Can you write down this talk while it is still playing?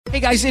Hey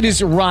guys, it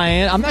is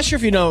Ryan. I'm not sure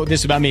if you know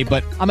this about me,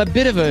 but I'm a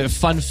bit of a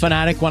fun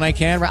fanatic when I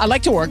can. I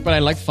like to work, but I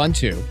like fun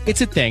too.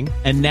 It's a thing.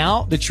 And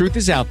now the truth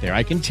is out there.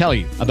 I can tell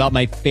you about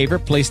my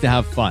favorite place to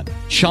have fun.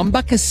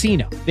 Chumba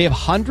Casino. They have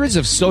hundreds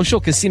of social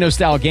casino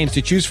style games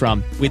to choose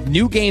from with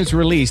new games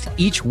released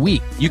each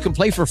week. You can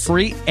play for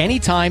free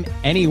anytime,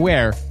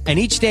 anywhere. And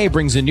each day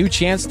brings a new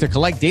chance to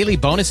collect daily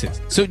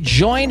bonuses. So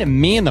join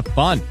me in the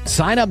fun.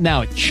 Sign up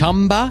now at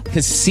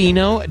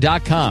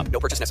ChumbaCasino.com. No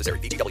purchase necessary.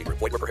 VGW.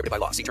 Void where prohibited by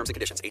law. See terms and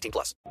conditions.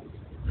 18+.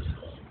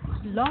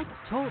 Blog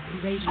Talk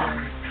Radio.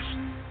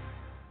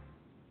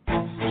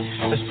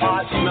 This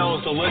pot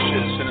smells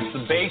delicious, and it's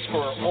the base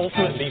for our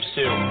ultimate beef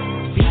stew.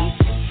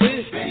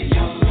 Beef stew.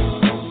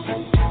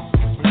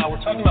 Now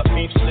we're talking about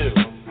beef stew.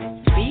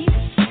 Beef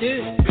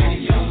stew.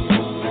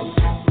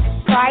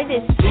 Try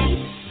this beef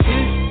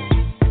stew.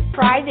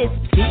 Try this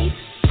beef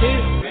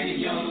stew.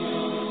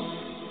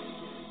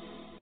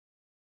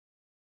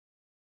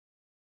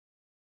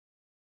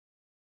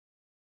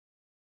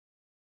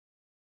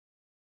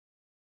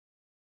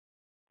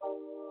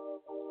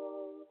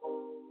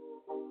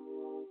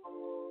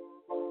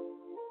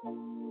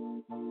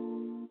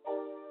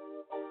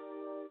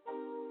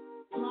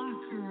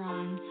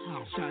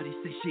 Shawty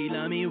say she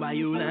love me, why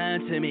you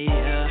lying to me,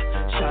 yeah.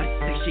 Shawty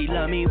say she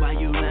love me, why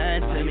you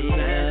lying to me,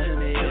 yeah.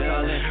 Pills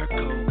all in her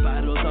coat,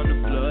 bottles on the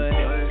floor.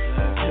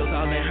 Pills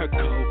all in her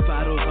coat,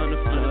 bottles on the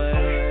floor.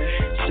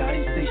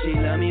 Shawty say she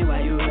love me,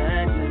 why you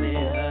lying to me,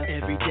 yeah.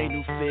 Every day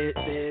new fit,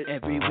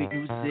 every week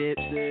new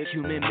zips.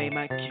 Human made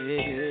my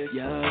kid,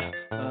 yeah.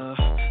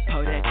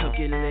 Pour that cup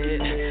get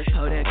lit,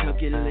 pour that cup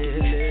get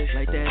lit.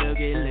 Like that'll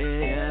get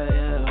lit, yeah,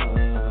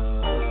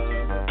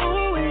 yeah.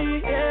 Ooh,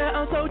 yeah,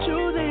 I'm so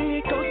choosy.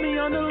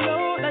 On the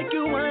road like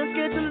you weren't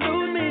scared to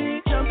lose me.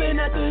 Jumping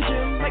at the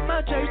gym like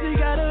my jersey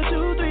got a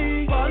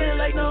 2-3.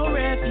 Ballin' like no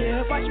ref,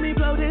 yeah. Watch me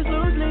blow this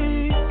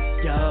loosely.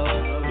 Yo,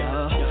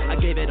 I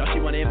gave it all, she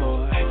wanted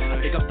more.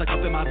 I think I'm stuck up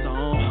in my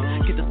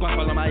zone. Get the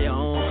squad all on my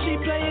own. She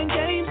playing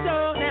games,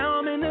 so now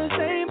I'm in the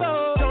same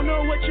boat. Don't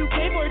know what you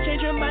came for,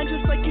 change your mind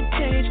just like you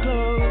change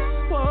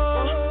clothes.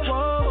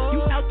 Whoa,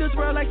 you out this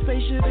world like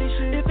spaceship.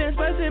 If it's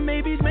bustin'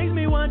 maybes makes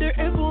me wonder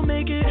if we'll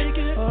make it.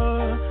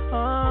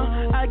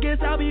 I guess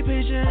I'll be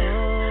patient.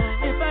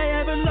 If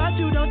I ever lost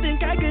you, don't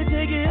think I could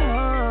take it.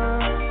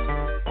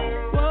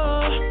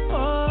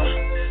 Whoa,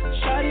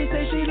 Shawty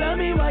say she love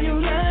me, why you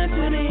lying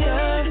to me?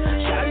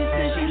 Shawty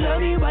say she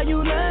love me, why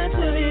you lying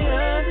to me?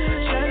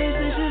 Shawty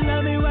say she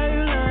love me, why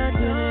you lying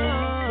to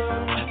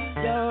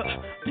me? Yo,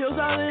 pills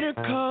all in her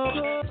coat.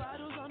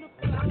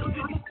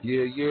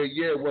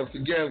 Yeah. Once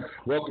again,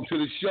 welcome to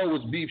the show.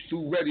 It's Beef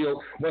Stew Radio.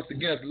 Once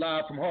again, it's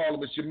live from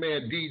Harlem. It's your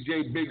man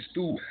DJ Big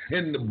Stew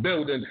in the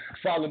building.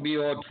 Follow me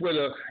on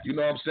Twitter. You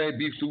know what I'm saying?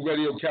 Beef Stew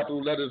Radio,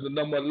 capital letters, the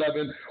number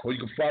 11. Or you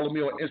can follow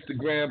me on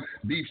Instagram,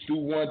 Beef Stew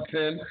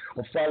 110.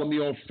 Or follow me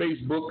on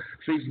Facebook,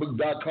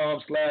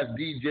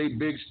 Facebook.com/DJ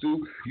Big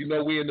Stew. You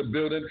know we in the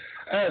building.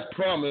 As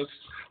promised,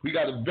 we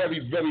got a very,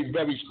 very,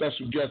 very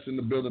special guest in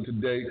the building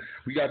today.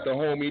 We got the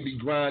homie, be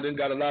grinding,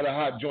 got a lot of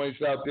hot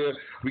joints out there.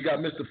 We got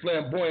Mr.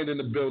 Flamboyant in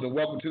the building.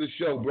 Welcome to the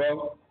show,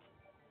 bro.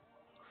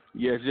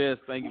 Yes.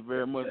 Thank you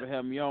very much for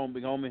having me on,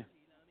 big homie.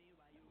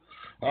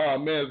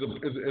 Man,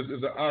 it's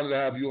an honor to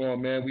have you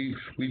on, man. We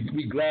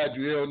glad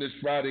you're here on this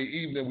Friday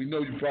evening. We know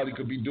you probably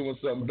could be doing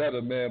something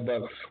better, man,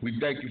 but we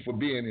thank you for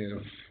being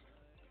here.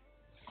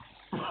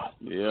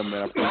 Yeah,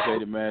 man, I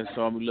appreciate it, man.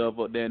 Showing me love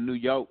up there in New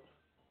York.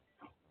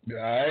 All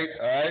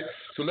right.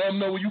 So let them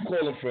know where you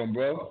calling from,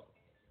 bro.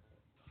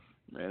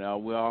 Man,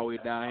 we're all the way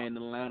down here in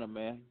Atlanta,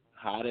 man.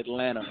 Hot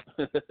Atlanta.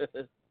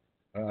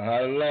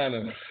 Hot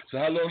Atlanta. So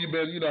how long you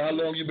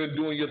been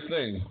doing your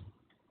thing?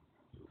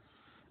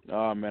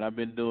 Oh, man, I've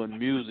been doing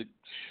music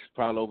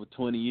probably over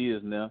 20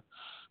 years now.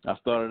 I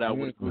started out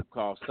with a group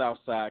called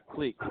Southside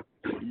Click.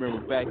 You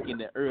remember back in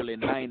the early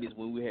 90s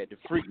when we had the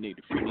Freaknik.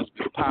 The Freaknik was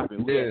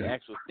popping. We had an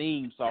actual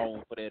theme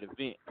song for that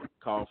event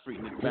called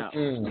Freaknik Bounce.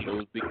 So it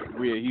was big,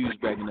 real huge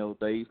back in those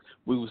days.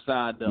 We were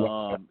signed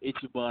to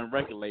Ichiban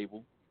record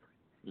label.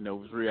 You know,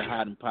 it was real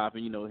hot and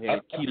popping. You know, it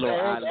had Kilo Ali.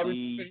 I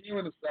remember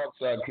hearing the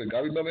Southside Click. I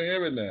remember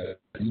hearing that.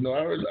 You know,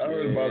 I heard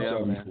about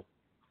something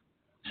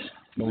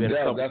before. We had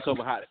a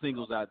couple hot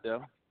singles out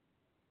there.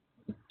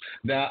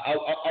 Now,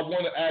 I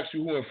want to ask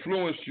you who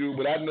influenced you,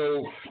 but I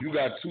know you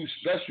got two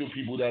special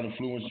people that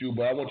influenced you,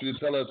 but I want you to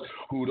tell us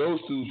who those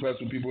two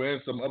special people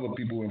and some other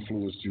people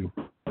influenced you.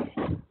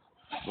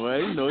 Well,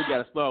 you know, you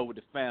got to start with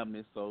the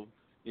family. So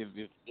if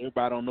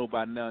everybody don't know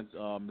by now,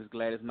 Miss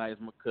Gladys Knight is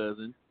my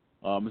cousin.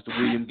 Mr.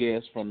 William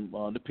Guest from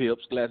the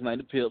Pips, Gladys Knight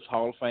and the Pips,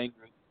 Hall of Fame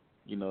group.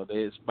 You know,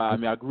 they inspired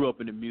me. I grew up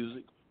in the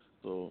music.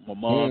 So my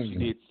mom, she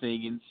did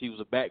singing. She was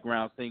a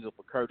background singer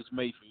for Curtis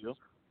Mayfield.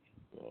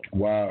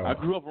 Wow. I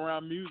grew up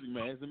around music,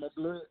 man. It's in my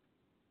blood.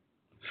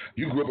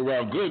 You grew up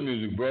around good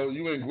music, bro.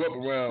 You ain't grew up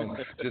around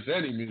just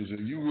any music.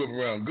 You grew up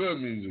around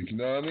good music, you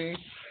know what I mean?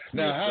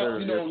 Now, yes, how, sir.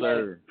 you know, yes, like,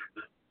 sir.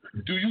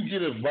 Do you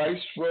get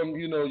advice from,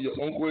 you know, your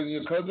uncle and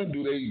your cousin?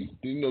 Did they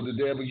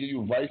ever give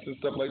you advice and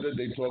stuff like that?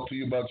 They talk to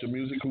you about your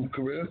musical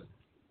career?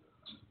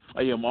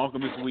 Oh yeah, my uncle,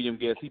 Mr. William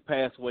Guest, he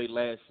passed away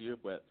last year,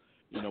 but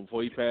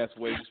before he passed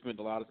away, we spent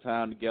a lot of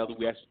time together.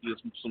 We actually did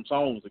some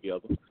songs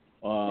together.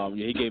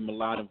 He gave me a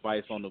lot of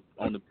advice on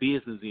the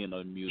business end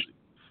of the music.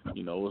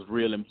 It was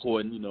real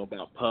important,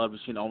 about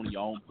publishing, owning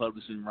your own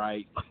publishing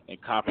rights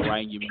and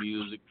copyrighting your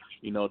music.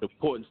 The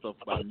important stuff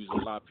about music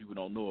a lot of people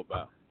don't know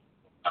about.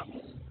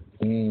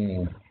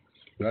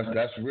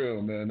 That's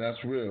real, man. That's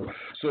real.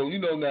 So,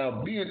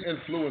 now being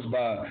influenced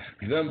by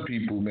them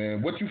people,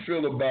 man, what you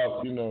feel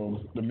about,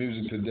 the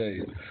music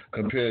today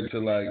compared to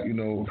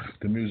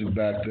the music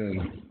back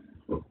then?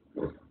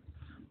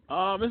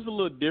 It's a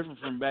little different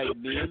from back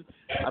then.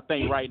 I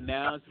think right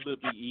now it's a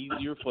little bit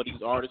easier for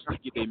these artists to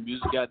get their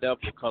music out there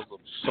because of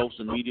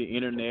social media,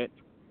 internet.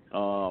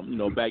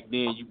 Back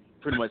then you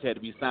pretty much had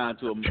to be signed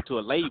to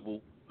a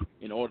label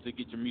in order to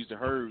get your music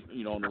heard,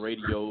 on the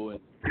radio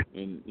and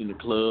in the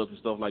clubs and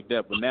stuff like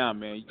that. But now,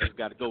 man, you just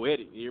got to go at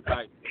it.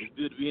 Everybody, it's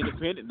good to be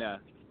independent now.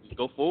 Just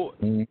go for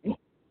it. Mm-hmm.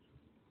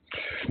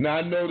 Now,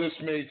 I know this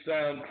may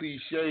sound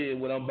cliche in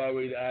what I'm about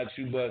ready to ask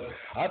you, but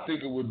I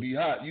think it would be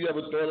hot. You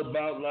ever thought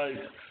about,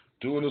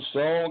 doing a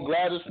song,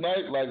 Gladys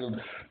Knight,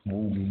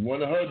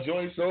 one of her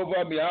joints over?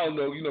 I mean, I don't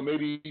know.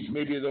 Maybe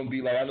it don't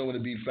be I don't want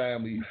to be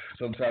family.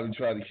 Sometimes we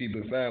try to keep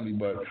it family,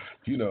 but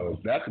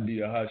that could be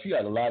a hot. She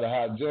got a lot of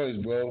hot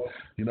joints, bro.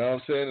 You know what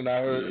I'm saying? And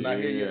I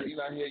hear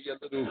your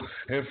little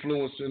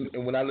influence,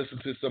 and when I listen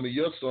to some of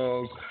your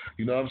songs,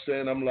 you know what I'm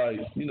saying? I'm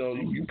like,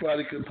 you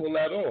probably could pull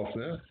that off,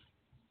 man.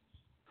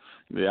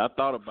 Yeah, I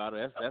thought about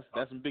it.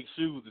 That's some big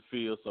shoes to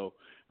fill. So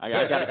I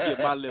got to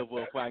get my level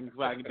up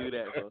before I can do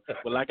that. So,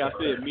 but like I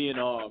said, me and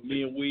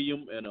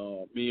William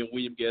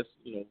Guest,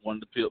 one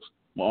of the Pips,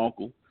 my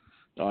uncle.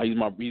 He's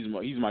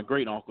my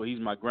great uncle. He's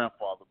my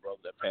grandfather brother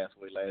that passed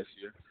away last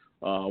year.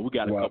 We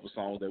got a couple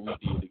songs that we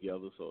did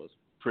together, so it's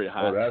pretty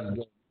hot.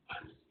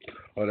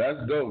 Oh,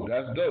 that's dope.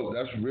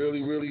 That's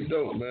really, really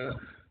dope, man.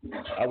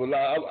 I would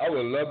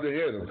love to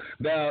hear them.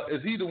 Now,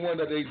 is he the one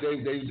that they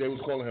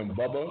was calling him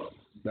Bubba?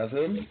 That's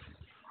him?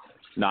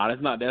 No,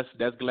 that's not.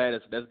 That's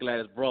Gladys. That's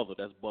Gladys' brother.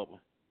 That's Bubba.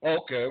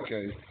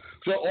 Okay.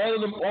 So all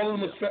of them.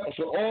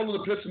 So all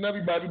of the Pips and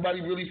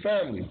everybody really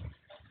family.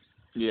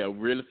 Yeah,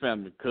 really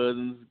family,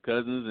 cousins,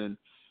 and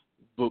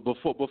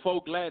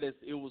before Gladys,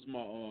 it was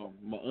my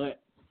aunt.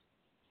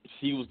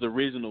 She was the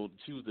original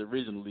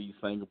lead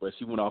singer, but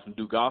she went off and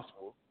do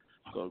gospel.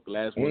 So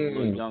Gladys was a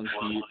little young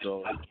kid,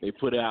 so they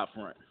put her out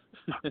front.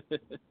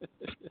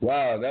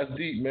 Wow, that's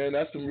deep, man.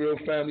 That's some real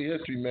family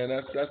history, man.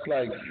 That's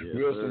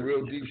some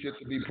real deep shit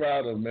to be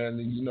proud of, man.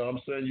 And, I'm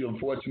saying you're a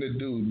fortunate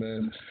dude,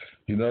 man.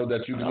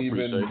 That you can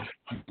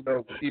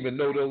even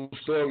know those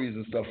stories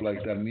and stuff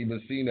like that, and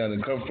even seen that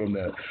and come from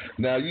that.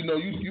 Now, you've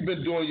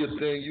been doing your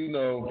thing.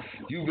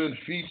 You've been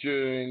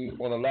featuring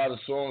on a lot of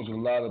songs with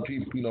a lot of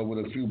people.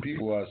 With a few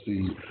people I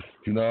see.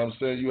 You know what I'm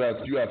saying? You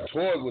have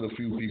toured with a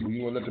few people.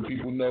 You want to let the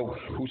people know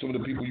who some of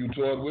the people you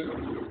toured with?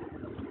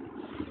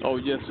 Oh,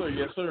 yes,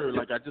 sir.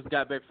 Like, I just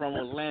got back from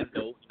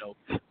Orlando,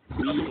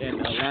 me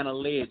and Atlanta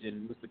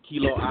legend, Mr.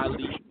 Kilo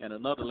Ali, and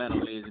another Atlanta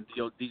legend,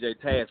 DJ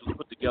Taz. We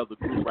put together a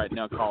group right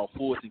now called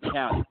Fulton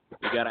County.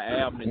 We got an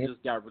album that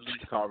just got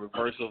released called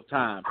Reversal of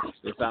Time.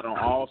 It's out on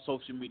all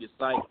social media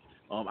sites,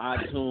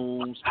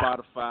 iTunes,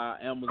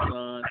 Spotify,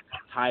 Amazon,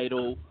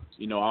 Tidal,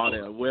 all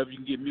that. Wherever you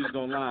can get music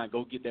online,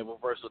 go get that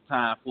Reversal of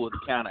Time Fulton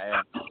County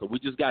album. So we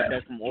just got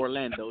back from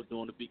Orlando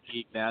doing a big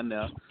gig down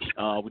there.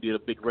 We did a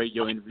big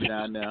radio interview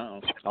down there.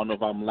 I don't know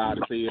if I'm allowed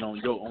to say it on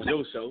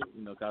your show,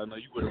 because I know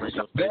you were a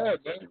radio station. Yeah,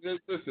 man.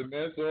 Listen,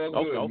 man. It's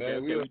all good,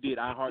 man. Okay. We did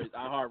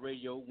iHeart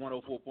Radio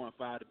 104.5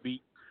 The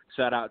Beat.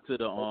 Shout out to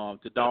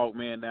the Dog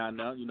Man down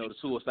there, the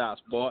Suicide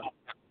Spot.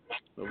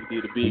 So we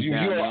did a big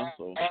down there.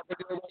 So right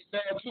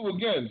now too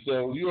again.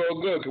 So you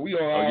all good? Cause we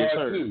on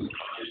iHeart too.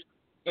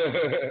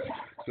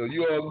 So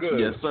you all good?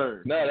 Yes,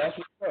 sir. Nah, that's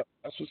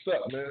what's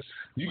up, man.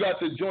 You got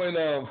to join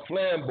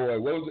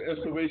Flamboyant. What was the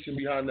inspiration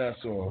behind that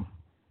song?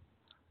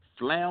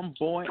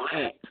 Flamboyant.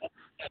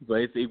 So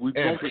we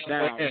broke it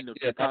down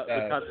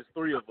because there's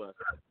three of us.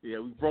 Yeah,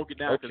 we broke it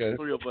down because there's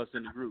three of us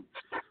in the group.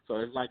 So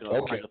it's like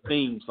a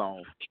theme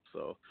song.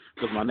 So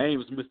because my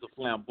name is Mr.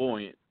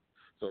 Flamboyant.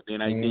 So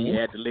then you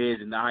add the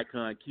legend, the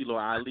icon, Kilo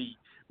Ali,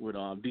 with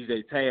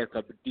DJ Taz,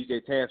 because DJ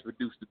Taz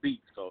produced the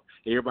beat. So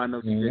everybody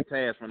knows DJ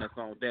Taz from that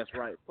song, That's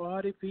Right.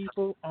 Party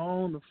People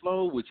on the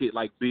Floor, which hit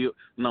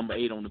number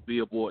 8 on the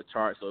Billboard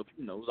chart. So, it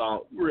was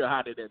all real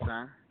hot at that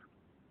time.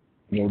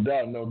 No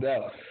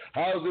doubt.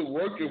 How is it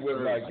working with,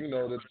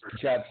 the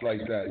cats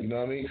like that? You know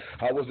what I mean?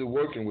 How was it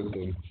working with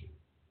them?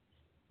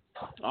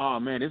 Oh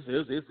man,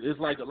 it's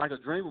like a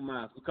dream of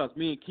mine, because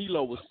me and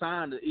Kilo was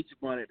signed to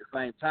Ichiban at the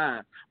same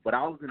time, but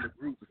I was in the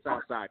group with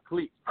Southside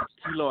Click.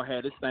 Kilo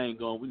had this thing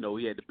going,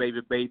 he had the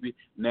Baby,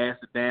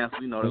 Nasty Dance,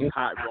 it was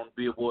hot on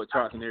the Billboard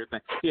charts and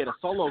everything. He had a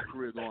solo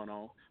career going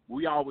on.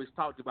 We always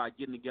talked about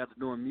getting together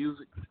doing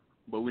music,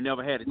 but we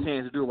never had a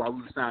chance to do it while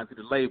we were signed to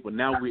the label.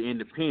 Now we're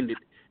independent,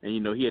 and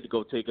he had to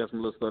go take us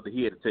some little stuff that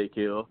he had to take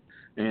care of,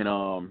 and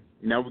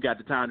now we got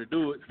the time to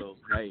do it. So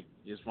hey,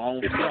 it's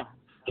on for now.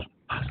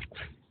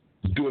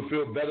 Do it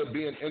feel better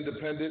being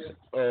independent,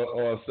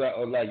 or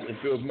like it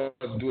feels more?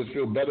 Do it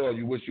feel better, or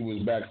you wish you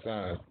was back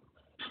signed?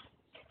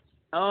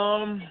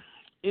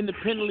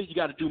 Independently, you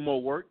got to do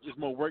more work. There's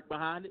more work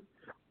behind it.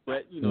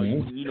 But you know,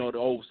 you know the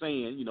old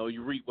saying. You know,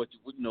 you reap what you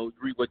put in.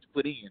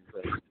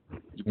 But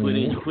you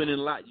put in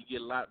a lot, you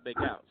get a lot back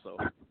out. So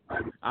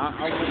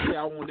I won't say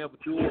I won't ever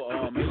do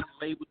a major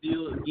label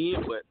deal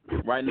again.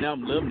 But right now,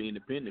 I'm loving the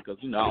independent because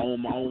I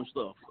own my own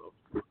stuff. So.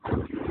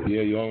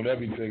 Yeah, you own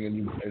everything,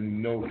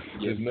 and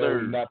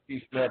there's not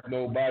piecing up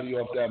nobody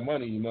off that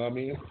money. You know what I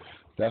mean?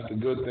 That's the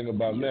good thing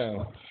about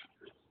now.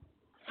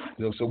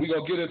 So we're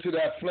going to get into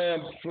that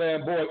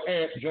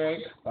Flamboyant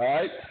joint, all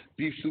right?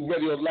 Beef Stew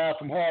Radio live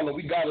from Harlem.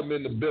 We got him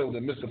in the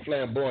building, Mr.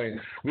 Flamboyant.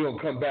 We're going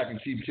to come back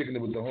and keep kicking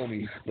it with the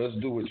homie. Let's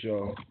do it,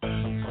 y'all.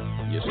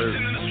 Yes, sir.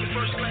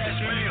 First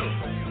class mail.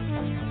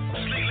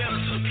 Sleep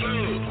letters to the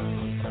club.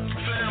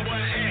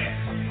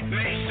 Flamboyant.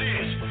 Makes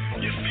sense.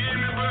 You feel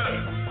me, bro?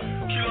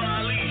 Killer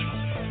Ali.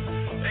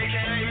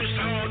 A.K.A.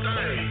 Mr. All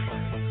Thing.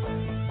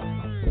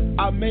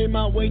 I made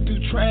my way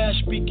through trash,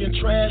 speaking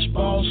trash,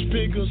 balls,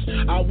 figures.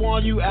 I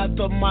warn you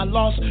after my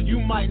loss, you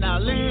might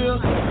not live.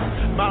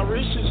 My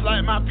wrist is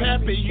like my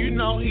pappy, you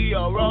know he a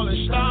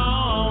rolling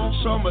stone.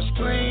 So much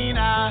clean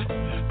eye,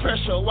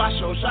 pressure wash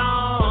your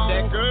zone.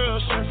 That girl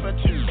sent for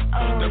two.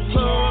 The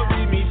plug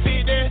read me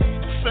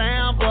 50,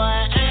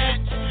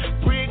 flamboyant.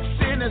 Bricks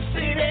in the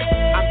city,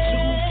 I'm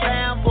too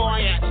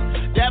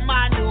flamboyant. That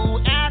my new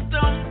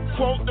anthem,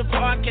 quote the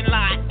parking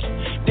lot.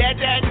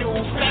 That new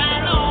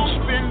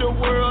Phalando. Spin the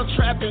world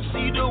trapping,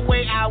 see the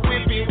way I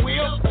whip it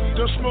whip.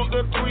 The smoke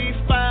the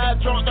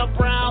 3-5, drunk the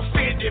brown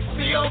 50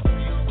 feel.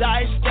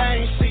 Dice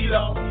gang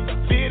CeeLo,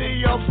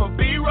 video for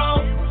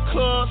B-roll.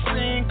 Club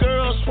scene,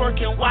 girls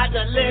twerking, watch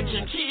the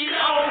legend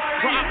Kilo.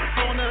 Drop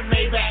on the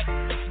Maybach,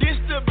 this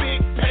the big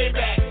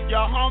payback.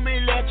 Your homie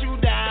let you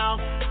down,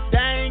 they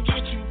ain't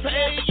get you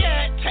paid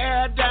yet.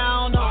 Tear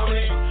down on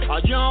it, or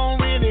you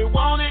don't really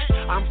want it.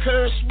 I'm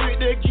cursed with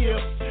the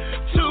gift.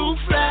 Too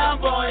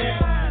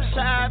flamboyant,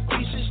 side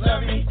pieces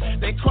love me.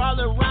 They crawl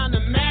around the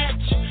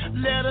match,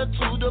 letter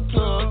to the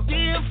plug.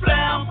 Dear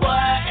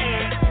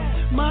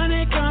flamboyant,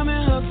 money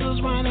coming,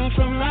 hustlers running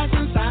from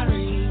license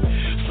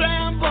siren.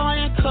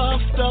 Flamboyant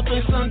cuffed up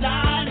in some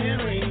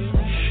diamond ring.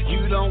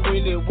 You don't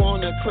really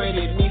wanna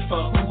credit me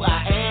for who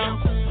I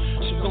am,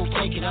 so we gon'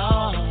 take it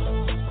all.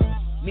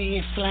 Me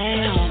and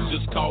Flam.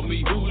 Just call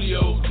me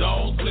Julio,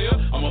 don't clear.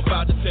 I'm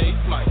about to take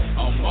flight.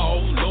 I'm all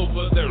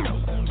over there.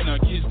 Now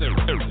kiss there.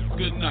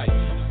 Good night.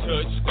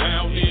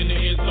 Touchdown in the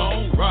end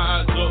zone.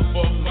 Rise up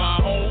from my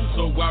home.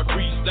 So I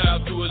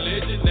freestyle to a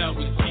legend. Now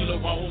it's Kilo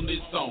on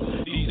this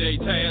song. DJ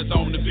Taz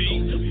on the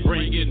beat.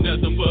 Bringing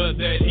nothing but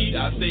that heat.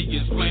 I say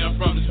it's Flam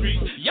from the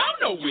streets. Y'all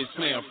know it's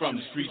Flam from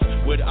the streets.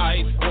 With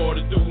ice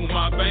water through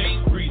my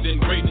veins. Breathing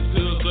greatness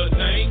to the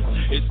name.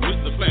 It's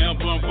Mr. Flam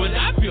Bum, but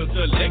I built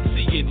a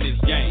legacy in this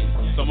game.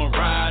 So I'ma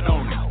ride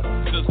on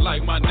it. Just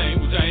like my name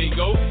was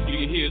Django. You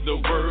can hear the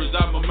words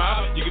out my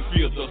mouth. You can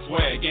feel the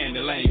swag and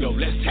the lingo.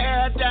 Let's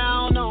tear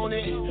down on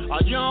it,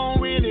 or you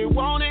don't really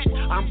want it.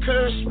 I'm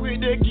cursed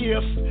with the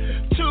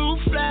gift. Too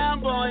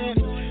flamboyant,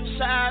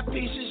 side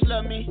pieces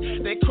love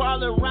me. They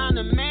crawl around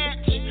the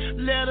match,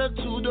 letter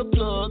to the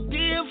plug.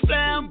 Dear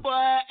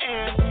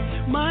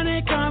flamboyant,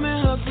 money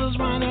coming, hustlers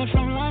running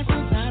from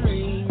license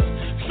sirens.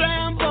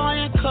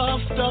 Flamboyant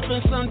cuffed up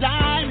in some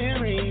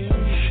diamond rings.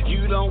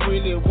 You don't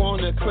really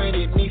wanna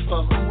credit me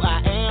for who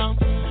I am,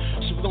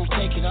 so we gon'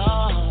 take it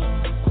all.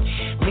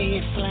 Me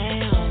and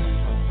Flam.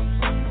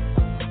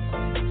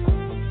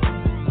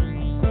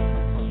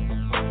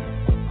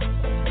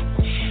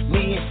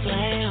 Me and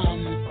Flam.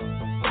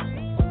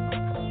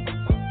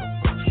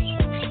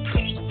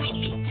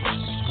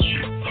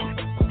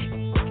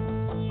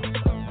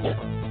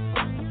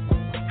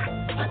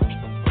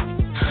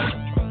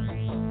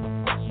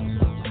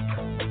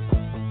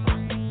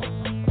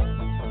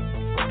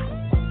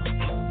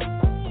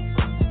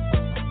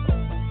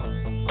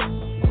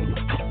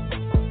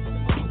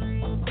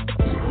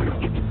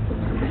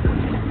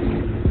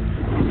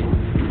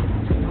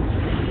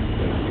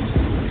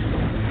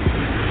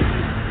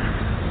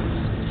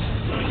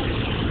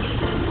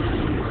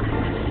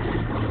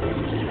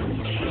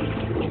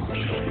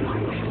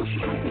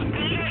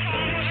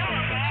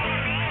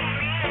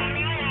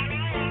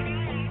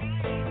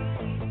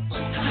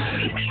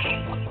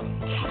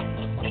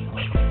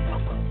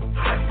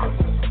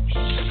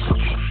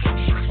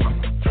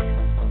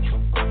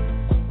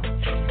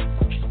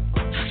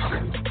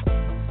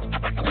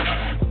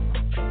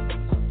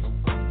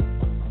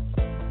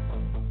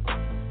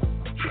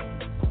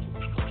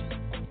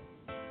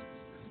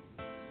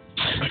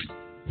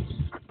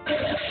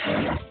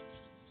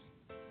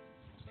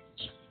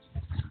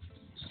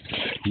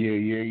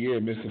 Yeah,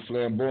 Mr.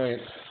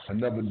 Flamboyant.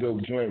 Another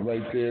dope joint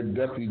right there.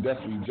 Definitely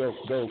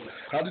dope.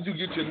 How did you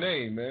get your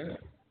name, man?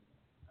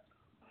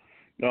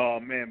 Oh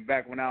man,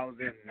 back when I was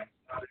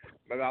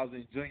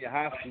in junior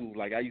high school,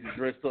 like I used to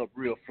dress up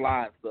real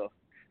fly and stuff.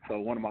 So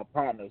one of my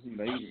partners, you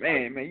know,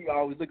 man, you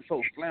always look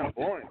so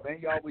flamboyant, man.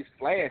 You always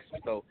flashy,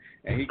 so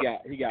and he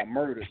got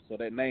murdered, so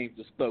that name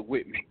just stuck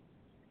with me.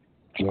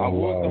 I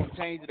was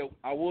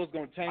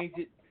gonna change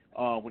it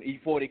when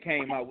E40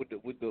 came out with the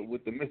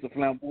Mr.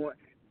 Flamboyant,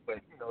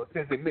 but you know,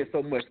 since it meant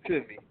so much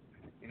to me,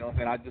 you know what I'm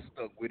saying, I just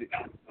stuck with it.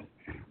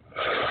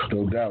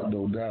 No doubt.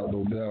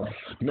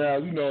 Now,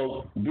 you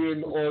know,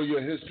 during all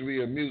your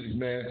history of music,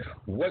 man,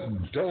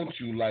 what don't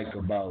you like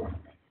about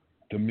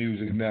the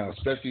music now,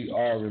 especially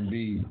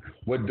R&B?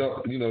 What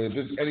don't, you know, if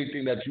there's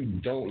anything that you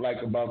don't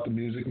like about the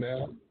music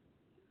now?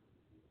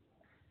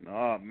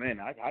 Oh man,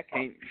 I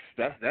can't.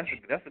 That's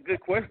a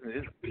good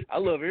question. I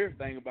love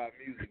everything about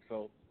music,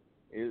 so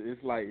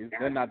it's like it's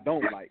nothing I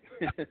don't like.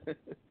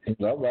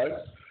 All right.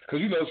 Because,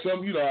 you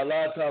know, a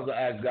lot of times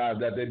I ask guys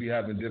that they be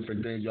having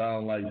different things. I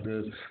don't like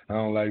this, I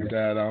don't like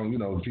that. You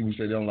know, people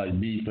say they don't like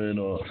beefing,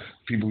 or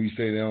people who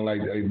say they don't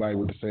like everybody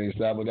with the same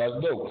style. But that's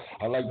dope.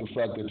 I like the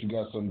fact that you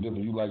got something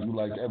different. You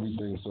like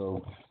everything.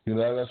 So, you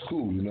know, that's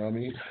cool. You know what I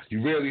mean?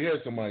 You rarely hear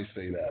somebody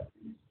say that.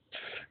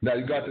 Now,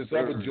 you got this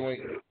other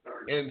joint,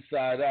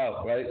 Inside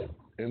Out, right?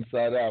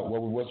 Inside Out.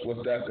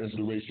 What's that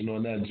inspiration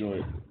on that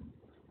joint?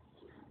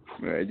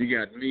 Man, you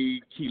got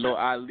me, Kilo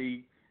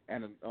Ali,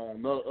 and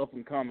another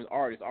up-and-coming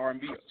artist,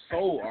 R&B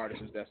soul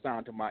artist that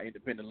signed to my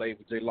independent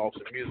label, J.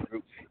 Lawson Music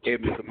Group,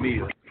 Edmund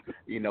Camille.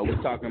 You know,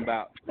 we're talking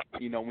about,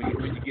 you know, when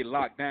you get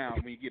locked down,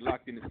 when you get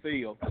locked in the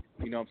cell,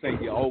 you know what I'm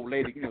saying, your old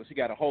lady, you know, she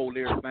got to hold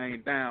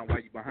everything down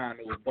while you're behind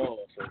those bars.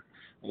 So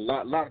a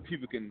lot of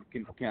people can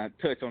kind of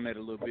touch on that a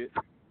little bit.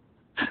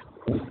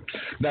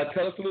 Now,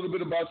 tell us a little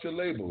bit about your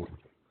label.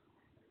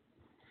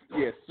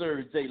 Yes,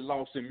 sir, J.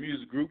 Lawson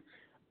Music Group.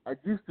 I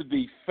used to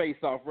be Face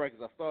Off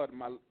Records. I started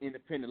my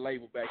independent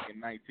label back in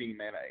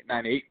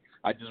 1998.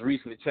 I just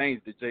recently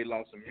changed to J.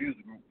 Lawson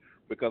Music Group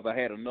because I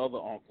had another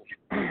uncle.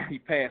 He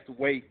passed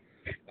away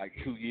like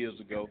 2 years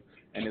ago,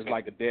 and it's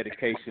like a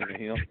dedication to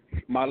him.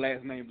 My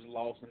last name is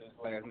Lawson. His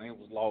last name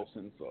was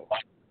Lawson, so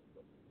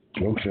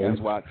okay,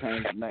 that's why I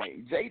changed the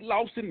name. J.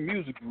 Lawson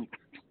Music Group.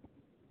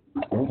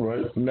 All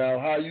right. Now,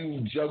 how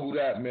you juggle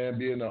that, man,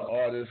 being an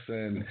artist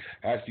and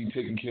actually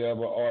taking care of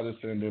an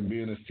artist and then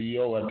being a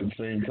CEO at the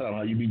same time?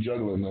 How you be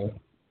juggling, man?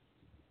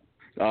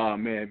 Oh,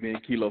 man, me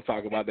and Kilo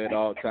talk about that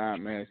all the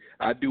time, man.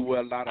 I do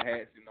wear a lot of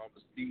hats. You know, I'm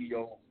the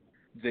CEO of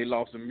J.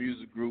 Lawson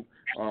Music Group.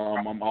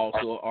 I'm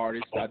also an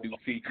artist. I do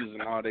features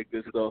and all that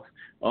good stuff.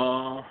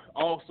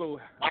 Also,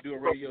 I do a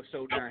radio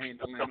show down here in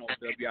Atlanta on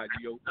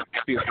WIGO,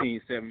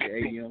 1570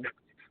 AM.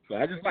 So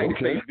I just like to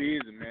stay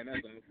busy, man.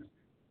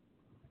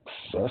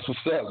 That's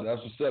what's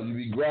up. You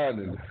be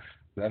grinding.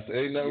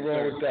 Ain't nothing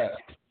wrong with that.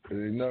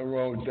 Ain't nothing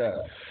wrong with that.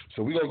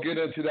 So we're going to get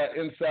into that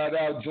Inside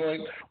Out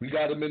joint. We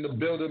got him in the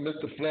building,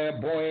 Mr.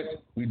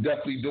 Flamboyant. We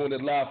definitely doing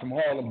it live from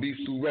Harlem, Beef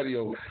Stew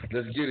Radio.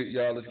 Let's get it,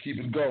 y'all. Let's keep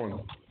it going.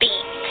 Beats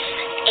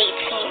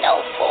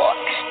 1804.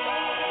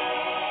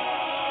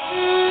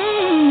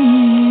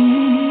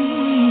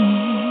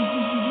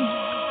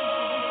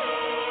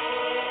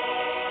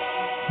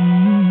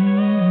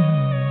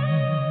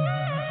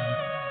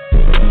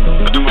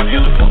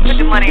 Put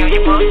the money on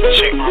your book.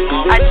 Check my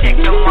mama. I check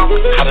your mama.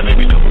 How the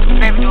baby do?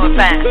 Baby doing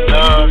fine.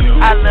 Love you.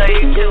 I love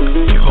you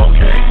too. You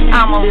okay?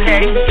 I'm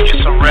okay. Get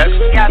some rest.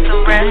 Got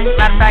some rest.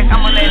 Matter of fact,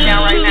 I'm gonna lay it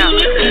down right now.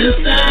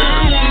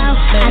 Inside out,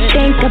 I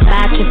think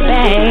about you,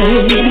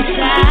 babe.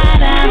 Inside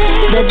out,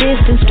 the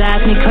distance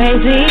drives me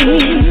crazy.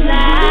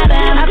 Inside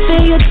out, I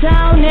feel your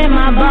tone in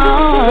my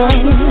bones.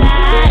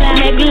 Inside out,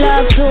 make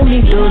love to me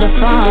through the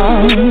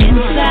phone.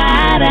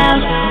 Inside out,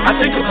 I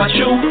think about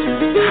you.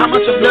 How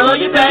much I love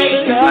you,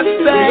 babe.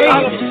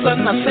 All of a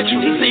sudden I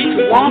sexually disease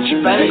want you,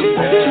 babe.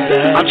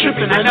 I'm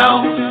tripping, I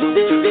know.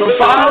 From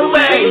far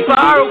away.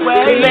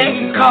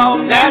 Letting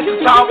call, that's the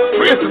talk,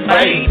 prison,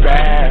 baby.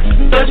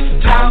 Touch the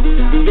top.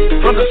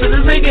 From the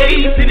citizen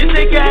gate,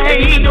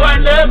 do I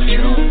love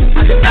you?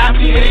 I cannot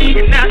behave.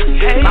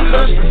 My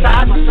husband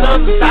side, my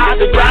son beside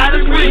the bride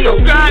is real.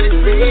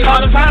 It's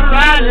hard to find a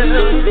rider.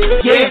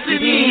 Yes,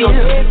 it is.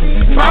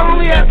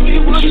 Probably after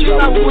you wish you,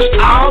 I wish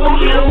all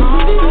of you.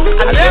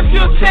 I left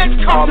your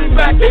text, called me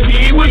back, and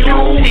he was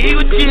you.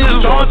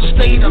 Georgia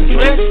State, I'm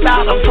dressed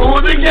out, I'm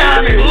Fulton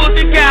County.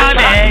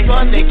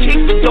 When they kick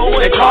the door,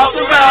 they call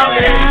around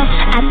me.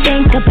 I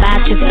think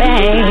about you,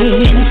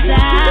 babe.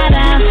 Inside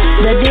out,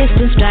 the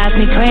distance drives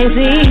me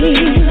crazy.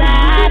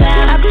 Inside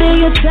out, I feel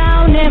your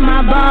tone in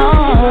my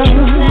bones.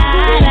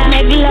 Inside out,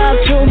 make love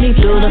to me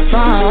through the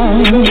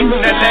phone.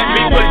 Now let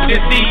me put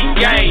this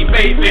E-game,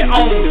 baby,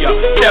 on ya.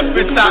 Step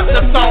inside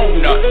the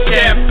sauna,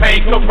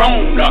 champagne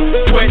Corona.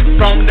 Sweat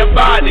from the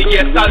body,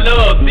 yes, I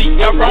love the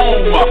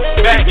aroma.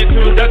 Back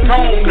into the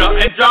corner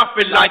and drop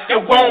it like you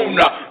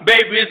wanna.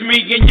 Baby, it's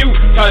me and you,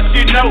 cause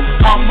you know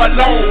I'm a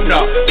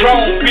loner.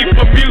 Grown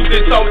people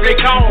music, so they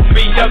call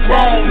me a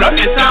groaner.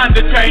 It's time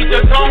to change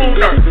the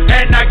toner,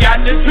 and I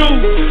got the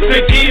tools to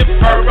give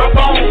her a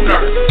boner.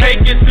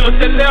 Take it to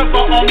the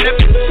level on the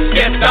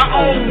yes, I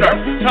own her.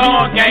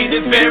 Tongue game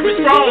is very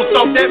strong,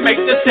 so that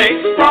makes the sex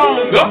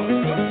stronger.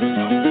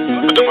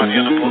 Put the money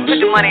on the book. Put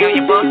the money on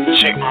your book.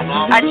 Check my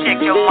mama. I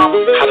check your mama.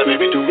 How the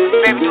baby do?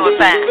 Baby doing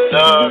fine.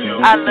 Love you.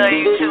 I love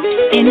you too.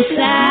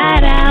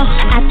 Inside out,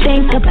 I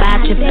think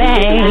about you,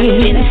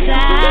 babe.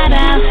 Inside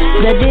out,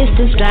 the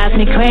distance drives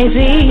me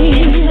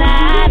crazy.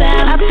 Inside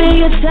out, I feel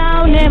your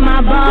tone in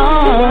my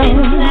bones.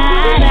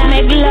 Inside out,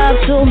 make love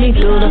to me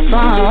through the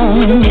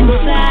phone.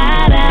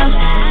 Inside out.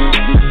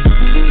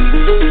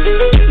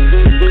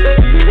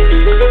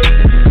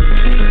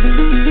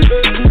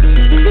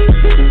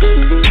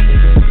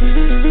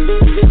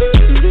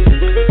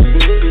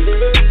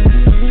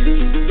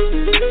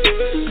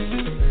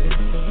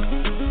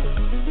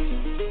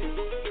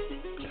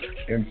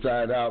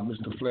 Inside Out,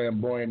 Mr.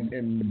 Flamboyant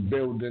in the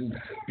building.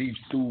 Beef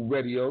Stew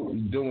Radio.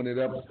 We're doing it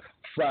up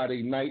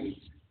Friday night.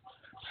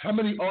 How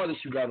many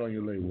artists you got on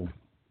your label?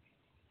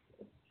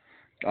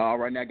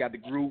 Right now I got the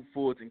group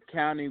Fulton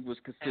County,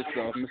 which consists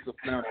of Mr.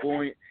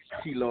 Flamboyant,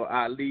 Tilo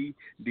Ali,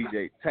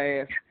 DJ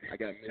Taz. I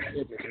got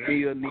Miss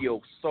Mia, Neo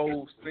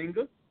Soul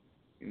Singer.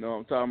 You know what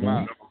I'm talking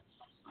about?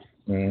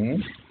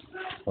 Mm-hmm.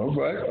 All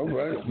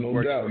right.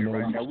 No doubt.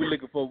 Right now we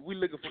looking for more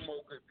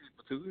good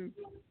people too.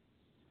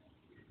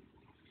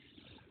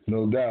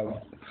 No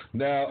doubt.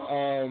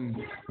 Now,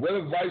 what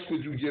advice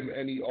would you give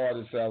any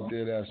artist out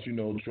there that's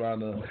trying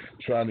to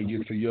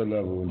get to your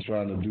level and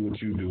trying to do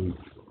what you do?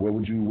 What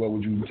would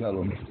you tell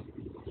them?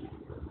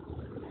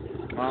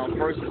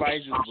 First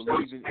advice is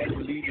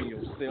believe in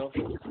yourself.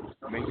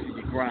 Make sure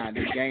you grind.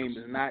 This game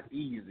is not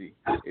easy.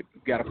 You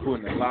got to put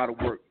in a lot of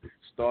work.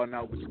 Starting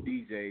out with the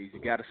DJs, you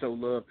got to show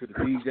love to the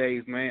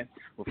DJs, man.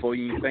 Before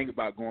you even think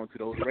about going to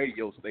those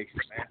radio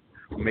stations, man.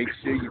 Make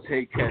sure you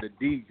take care of the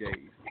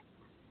DJs.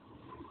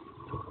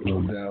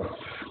 No doubt.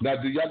 Now,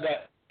 do y'all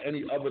got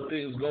any other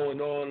things going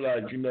on,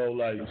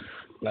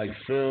 like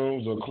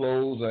films or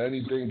clothes or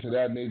anything to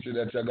that nature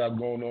that y'all got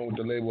going on with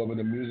the label of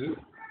the music?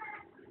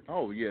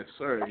 Oh, yes,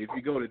 sir. If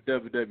you go to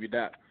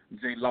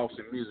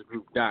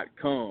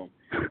www.jlawsonmusicgroup.com,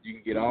 you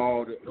can get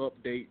all the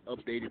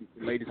updated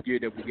latest gear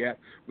that we got.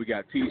 We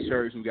got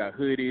T-shirts, we got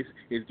hoodies.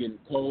 It's getting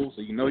cold,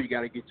 so you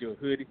got to get your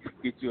hoodie.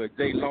 Get you a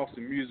J.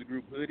 Lawson Music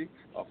Group hoodie,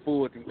 a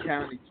Fulton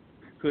County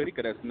hoodie,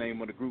 because that's the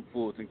name of the group,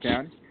 Fulton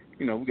County.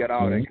 We got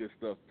all that good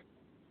stuff.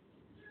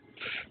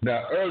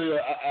 Now,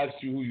 earlier I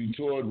asked you who you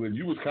toured with.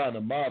 You was kind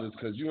of modest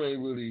because you ain't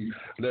really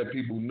let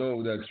people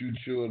know that you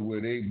toured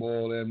with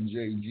 8-Ball,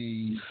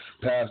 MJG,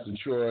 Pastor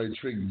Troy,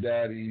 Trick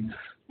Daddy,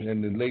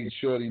 and the late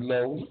Shawty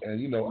Lo,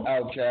 and,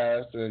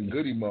 Outkast and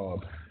Goodie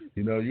Mob.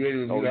 You ain't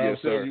even, you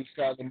was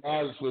kind of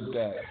modest with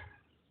that.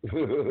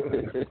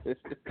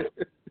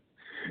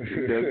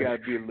 There got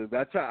to be a little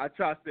bit. I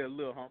try to stay a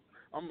little humble.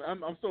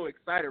 I'm so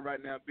excited right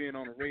now being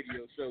on a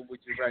radio show with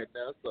you right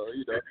now. So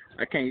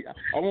I can't.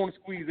 I want to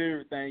squeeze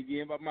everything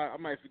in, but I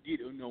might forget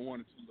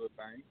one or two little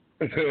things.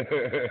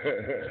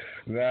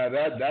 Nah,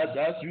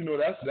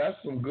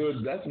 that's some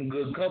good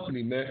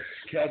company, man.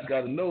 Cats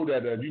got to know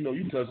that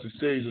you touch the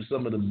stage of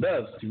some of the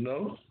best,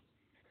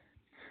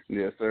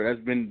 Yes, sir.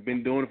 That's been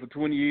doing it for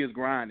 20 years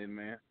grinding,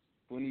 man.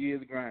 20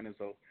 years grinding.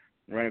 So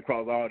running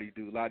across all these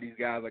dudes. A lot of these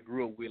guys I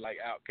grew up with, like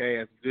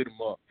Outkast, Goodie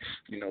Mob.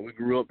 We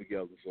grew up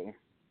together, so.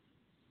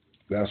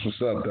 That's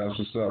what's up.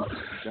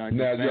 Now,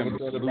 you ever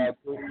thought about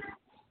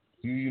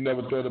you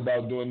never thought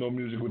about doing no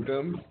music with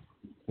them,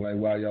 like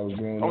while y'all was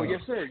growing up? Oh,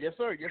 yes, sir.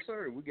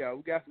 We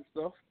got some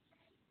stuff.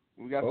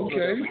 We got some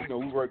stuff that,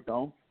 we worked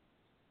on.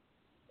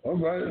 All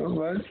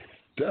right.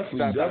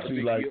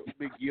 Definitely.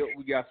 Big Guilt.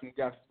 We got some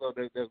stuff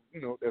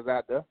that's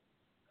out there.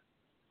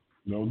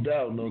 No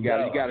doubt. You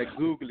gotta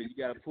Google it.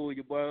 You gotta pull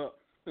your boy up.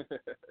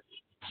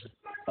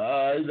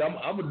 I'm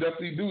gonna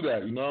definitely do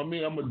that. You know what I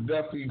mean? I'm gonna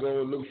definitely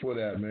go and look for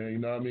that, man. You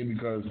know what I mean?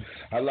 Because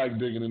I like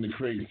digging in the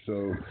crates,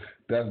 so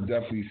that's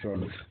definitely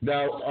something.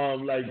 Now,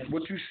 like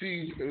what you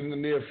see in the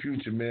near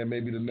future, man,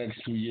 maybe the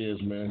next 2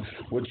 years, man.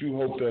 What you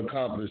hope to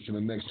accomplish in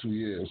the next 2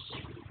 years?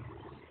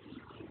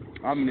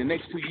 The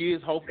next 2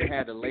 years, hope to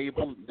have the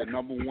label, the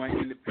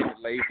 #1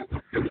 independent label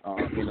in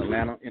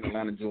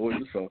Atlanta,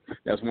 Georgia. So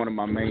that's one of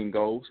my main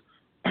goals.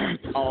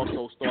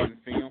 Also starting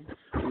film.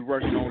 We're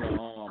working on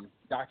a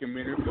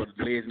documentary for the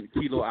legend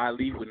Tilo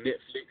Ali with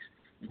Netflix.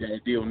 We got a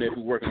deal on Netflix.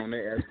 We're working on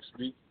that as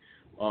we speak.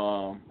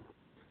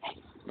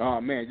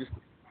 Man, just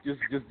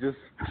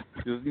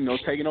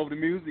taking over the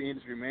music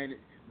industry, man.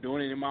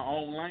 Doing it in my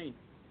own lane.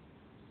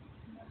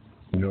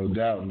 No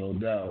doubt.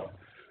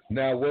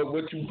 Now,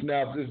 if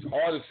there's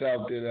artists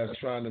out there that's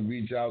trying to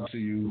reach out to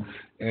you,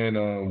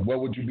 and what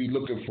would you be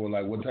looking for?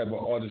 Like, what type of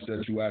artists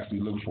that you actually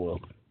look for?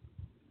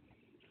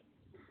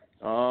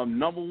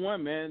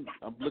 #1, man,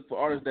 I'm looking for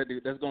artists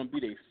that's gonna be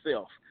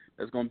themselves.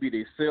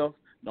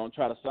 Don't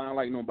try to sound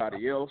like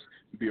nobody else.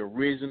 Be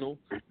original.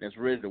 That's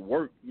ready to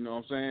work. You know what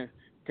I'm saying?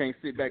 Can't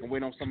sit back and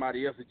wait on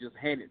somebody else to just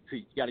hand it to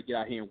you. You got to get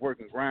out here and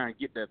work and grind,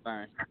 get that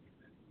thing.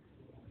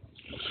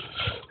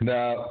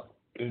 Now,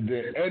 is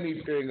there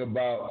anything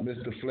about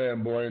Mr.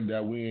 Flamboyant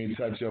that we ain't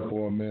touch up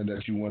on, man,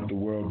 that you want the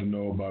world to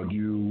know about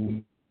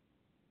you?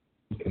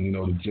 And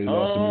the J.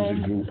 Lawson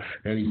Music Group,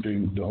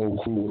 anything, the whole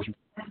crew?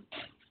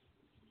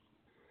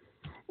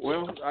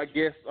 Well, I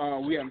guess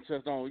we haven't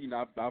touched on,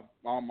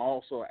 I'm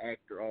also an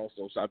actor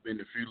also, so I've been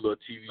in a few little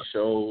TV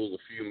shows, a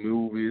few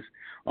movies.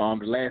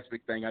 The last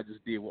big thing I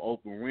just did with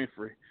Oprah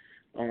Winfrey,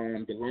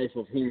 The Life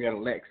of Henrietta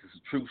Lacks, is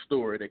a true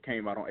story that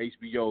came out on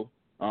HBO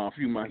a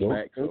few months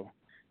back. So,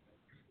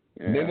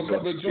 name a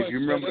couple of joints. If you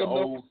remember the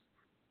old...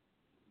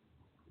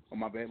 Oh,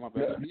 my bad. No,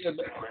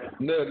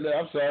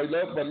 I'm sorry,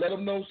 but let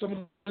them know some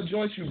of the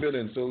joints you've been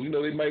in, so,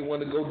 they might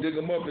want to go dig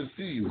them up and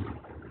see you.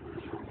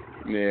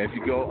 Yeah, if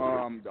you go,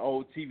 the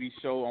old TV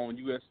show on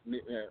US,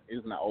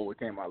 it's not old, it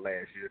came out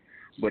last year,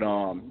 but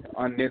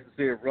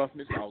Unnecessary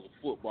Roughness, I was a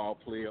football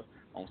player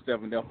on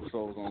 7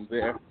 episodes on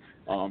there.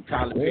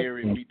 Tyler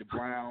Perry, Meet the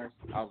Browns,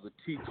 I was a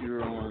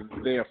teacher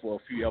on there for a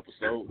few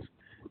episodes.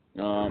 I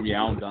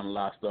done a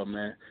lot of stuff,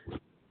 man.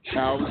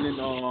 I was in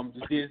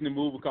the Disney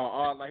movie called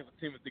Odd Life of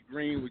Timothy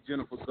Green with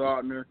Jennifer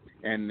Gardner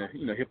and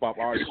hip-hop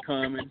artist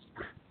Cummins.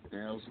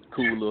 Yeah, it was a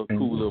cool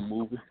little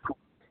movie.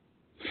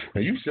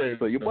 And you said,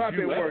 so your boy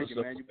been working,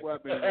 man. Your boy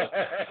been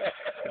working.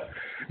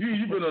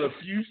 You've been on a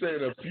few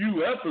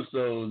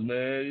episodes,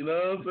 man. You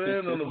know what I'm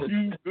saying? On a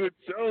few good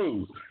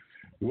shows.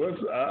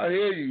 I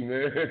hear you,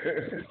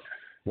 man.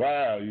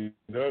 Wow, you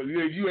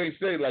ain't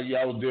say like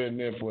y'all was there and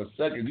there for a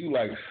second. You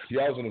like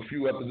y'all was on a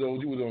few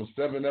episodes. You was on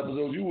 7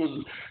 episodes. You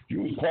was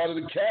part of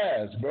the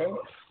cast, bro.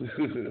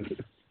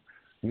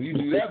 When you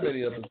do that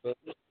many episodes,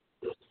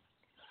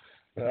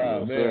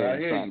 man, I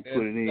hear you.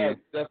 Put it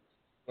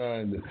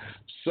in.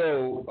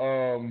 So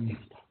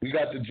we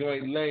got the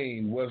joint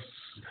Lane. What's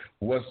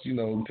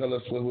tell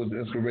us what was the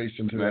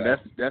inspiration to that?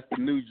 That's the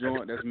new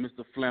joint. That's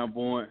Mr.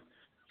 Flamboyant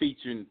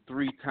featuring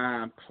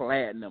 3-time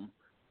platinum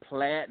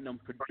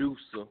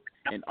producer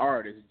and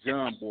artist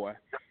John Boy.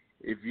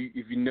 If you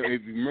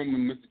remember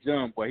Mr.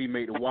 John Boy, he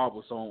made the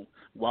Wobble song,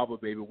 Wobble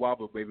Baby,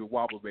 Wobble Baby,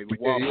 Wobble Baby,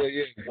 Wobble.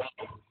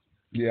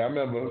 Yeah, I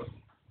remember.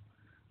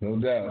 No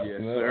doubt. Yes,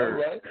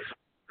 sir.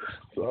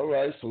 All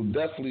right, so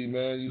definitely,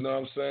 man, you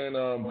know what I'm saying?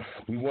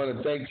 We want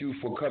to thank you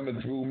for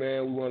coming through,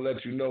 man. We want to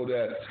let you know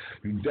that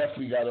you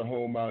definitely got a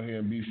home out here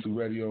in Beef Stew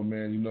Radio,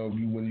 man.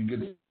 When you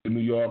get to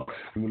New York,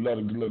 we would love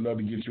to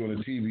get you on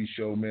a TV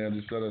show, man.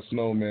 Just let us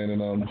know, man,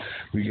 and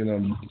we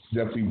can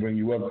definitely bring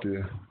you up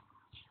there.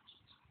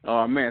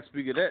 Oh, man,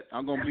 speaking of that,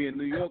 I'm going to be in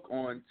New York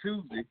on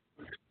Tuesday.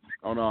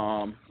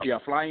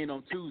 Fly in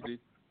on Tuesday.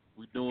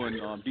 We're doing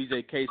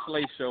DJ K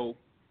Slay show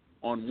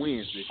on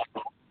Wednesday.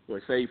 So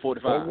it's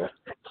 8:45.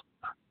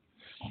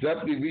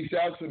 Definitely reach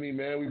out to me,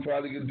 man. We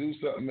probably could do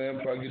something, man.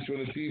 Probably get you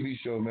on a TV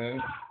show,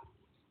 man.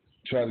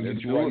 Try to get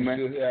you on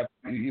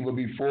either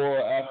before or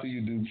after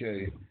you do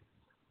K.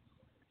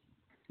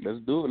 Let's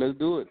do it.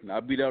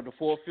 I'll be there the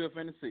 4th, 5th,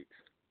 and the 6th.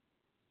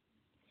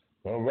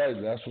 All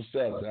right, that's what's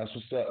up,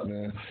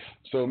 man.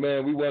 So,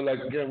 man, we want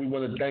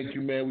to thank you,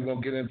 man. We're going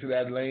to get into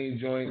that Lane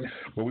joint,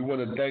 but we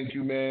want to thank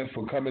you, man,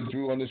 for coming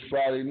through on this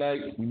Friday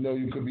night. We know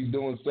you could be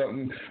doing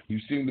something. You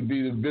seem to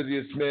be the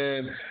busiest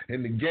man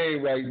in the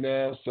game right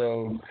now,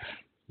 so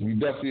we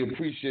definitely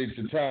appreciate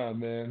your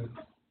time, man.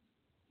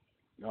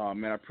 Oh,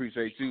 man, I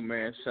appreciate you,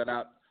 man. Shout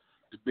out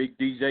to Big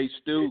DJ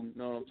Stu, you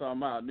know what I'm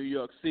talking about, New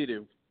York City.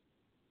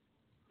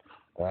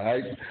 All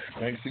right.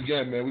 Thanks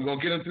again, man. We're going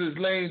to get into this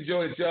Lane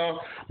joint, y'all.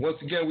 Once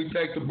again, we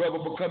thank the brother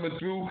for coming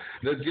through.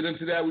 Let's get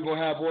into that. We're going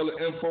to have all the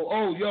info.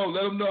 Oh,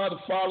 let them know how to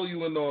follow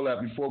you and all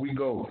that before we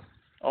go.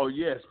 Oh,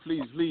 yes.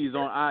 Please,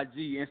 on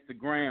IG,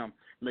 Instagram,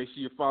 make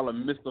sure you follow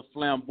Mr.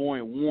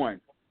 Flamboyant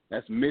 1.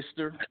 That's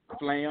Mr.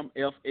 Flam,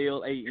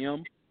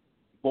 Flam,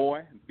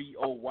 boy,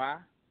 BOY,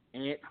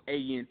 Ant,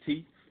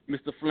 ANT.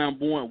 Mr.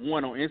 Flamboyant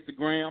 1 on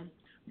Instagram.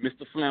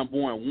 Mr.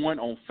 Flamboyant 1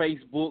 on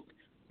Facebook.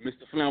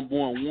 Mr.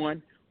 Flamboyant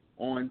 1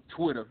 on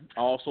Twitter.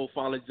 Also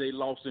follow J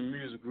Lawson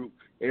Music Group.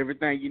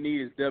 Everything you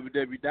need is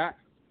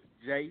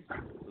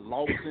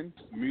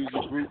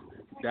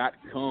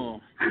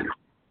www.jlawsonmusicgroup.com.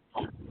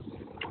 All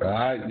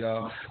right,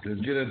 y'all.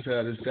 Let's get into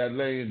that. It's that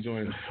Lane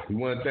joint. We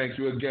want to thank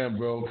you again,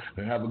 bro,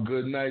 and have a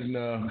good night.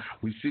 And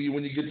we see you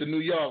when you get to New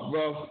York,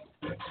 bro.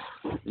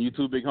 You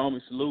too, big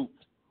homie. Salute.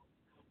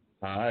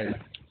 All right.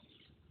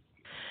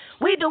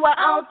 We do our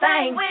own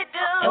thing,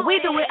 and we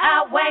do it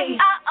our way.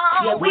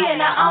 Yeah, we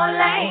in our own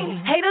lane.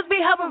 Haters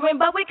be hovering,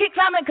 but we keep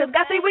climbing, cause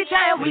God see we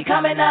trying, we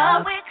coming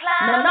up.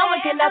 No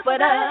one can up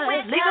with us,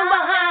 leaving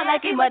behind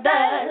like he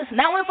does.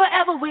 Now and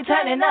forever we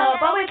turning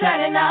up, we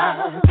turning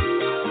up.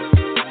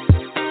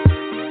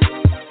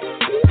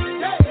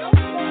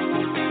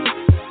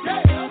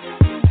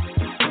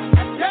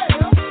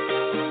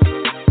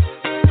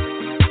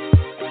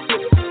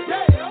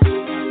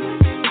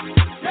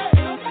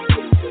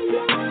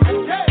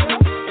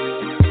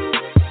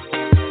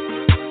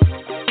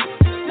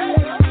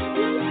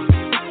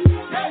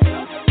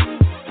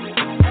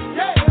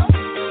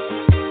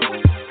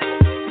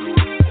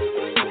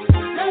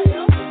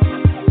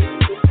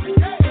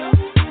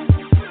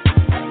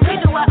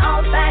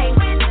 Own thing.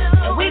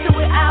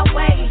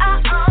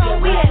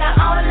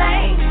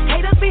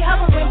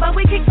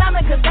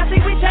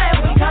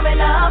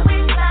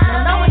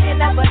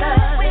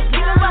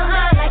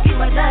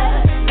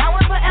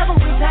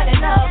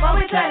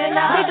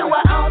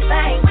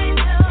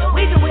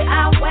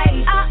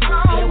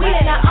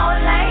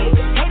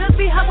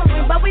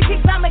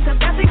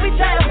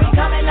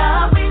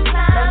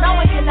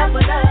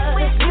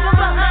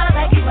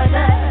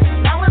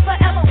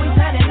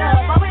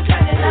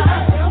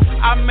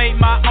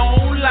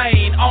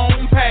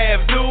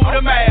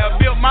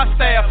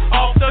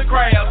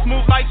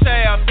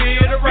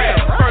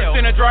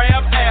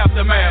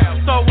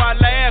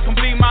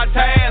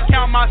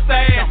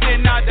 sass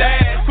and I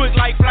dash. Quick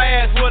like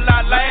flash, will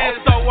I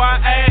last? So I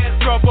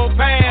ask, trouble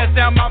pass.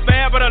 Down my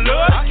bad, but I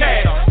love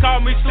cash. Call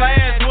me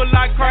slash, will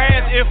I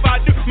crash? If I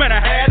do, man, I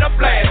had a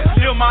blast.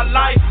 Live my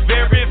life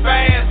very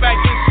fast. Back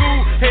in school,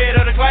 head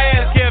of the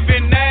class.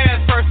 Kevin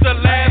Nash, first to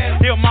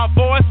last. Hear my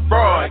voice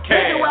broadcast.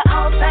 We do our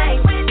own thing,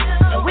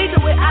 and we do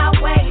it our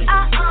way.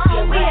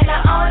 Yeah, we in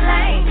our own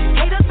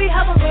lane. Haters be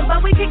hovering,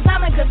 but we keep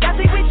coming, cause that's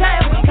every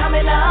time we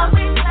coming up.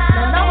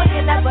 No one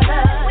can never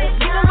us.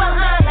 Leaving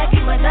behind like he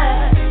was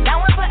us.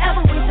 Now and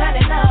forever we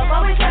turning up,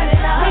 always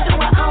turning up. We do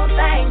our own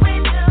thing,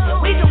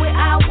 and we do it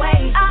our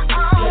way.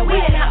 Yeah, we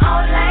in our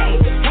own lane.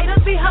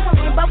 Haters be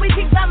hovering, but we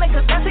keep coming,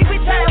 cause that's every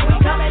time we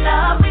coming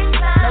up.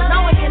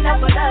 No one can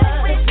never us.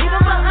 Leaving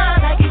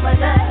behind like he was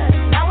us.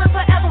 Now and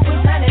forever we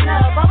turning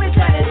up, always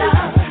turning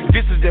up.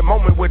 This is that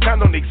moment where time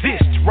don't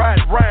exist.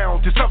 Ride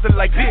round to something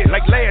like this,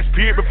 like last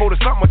period before the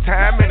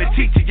summertime, and the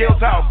teacher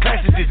yells out,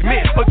 class is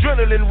dismissed.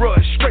 Adrenaline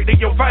rush straight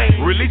in your veins,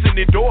 releasing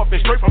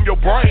endorphins straight from your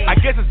brain. I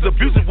guess it's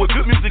abusive what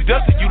good music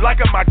does to you, like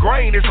a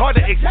migraine. It's hard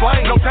to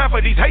explain. No time for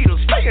these haters,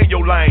 stay in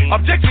your lane.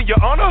 Objection, your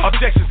honor,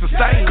 objection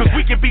sustained. Cause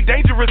we can be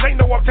dangerous, ain't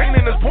no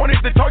obtaining us. Point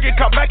is the target,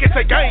 come back and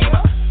take aim.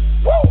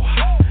 Whoa.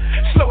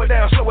 Slow it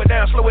down, slow it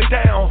down, slow it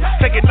down.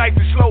 Take it nice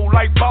and slow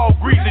like ball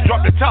grease and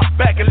drop the top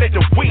back and let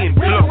the wind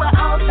blow. We do our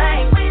own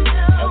thing,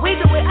 and we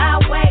do it our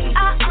way.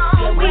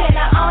 Yeah, we in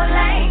our own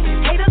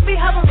lane. Haters be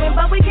hovering,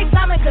 but we keep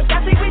coming, cause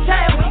that's every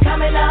time we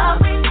coming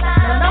up.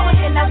 No one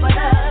can never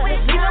us.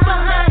 Leaving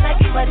behind like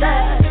he was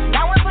us.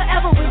 Now and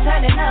forever we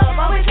turning up,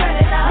 always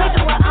turning up. We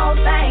do our own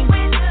thing,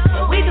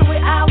 and we do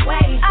it our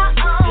way.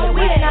 Yeah,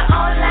 we in our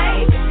own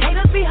lane.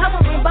 Haters be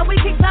hovering, but we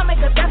keep coming,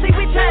 cause that's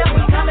every time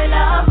we coming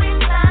up.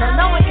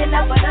 No one can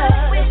never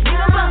us. Leaving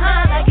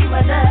behind like he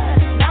was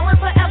us. Now and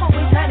forever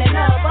we turning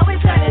up,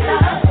 always turning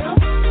up.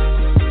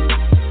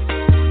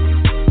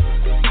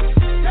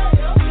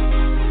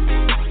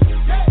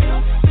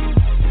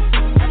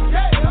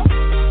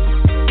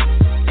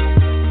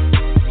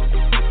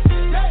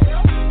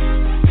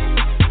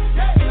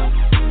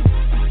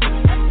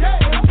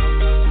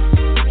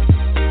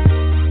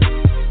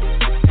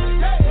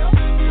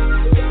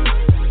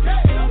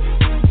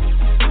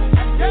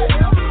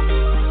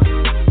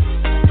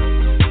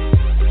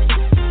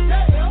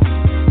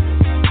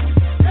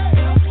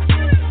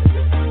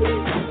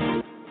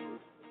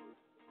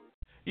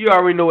 You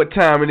already know what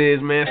time it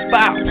is, man.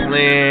 Stop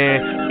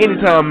playing.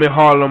 Anytime I'm in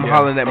Harlem, I'm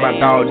hollering at my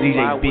dog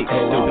DJ Big Stu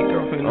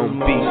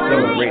on Beat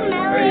Stuff Radio.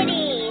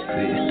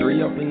 It's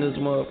 3 up in this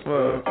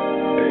motherfucker.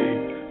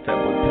 Hey, type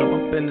of pimp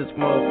up in this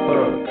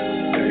motherfucker.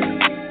 Hey,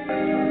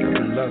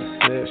 got a lot of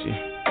sexy.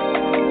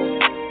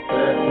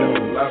 Got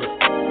a lot of.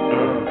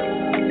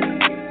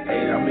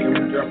 Hey, I make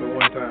him drop it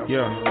one time.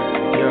 Yeah.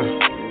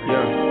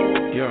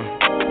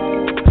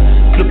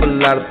 Flip a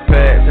lot of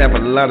packs, have a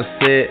lot of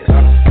sets.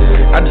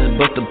 I just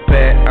bust a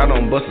pack, I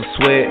don't bust a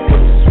sweat.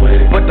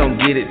 But don't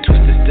get it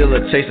twisted, still a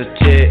chase a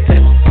check.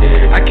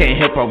 I can't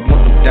help, I want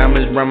them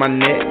diamonds round my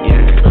neck,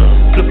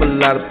 yeah. Flip a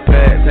lot of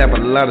packs, have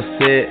a lot of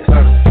sets.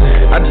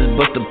 I just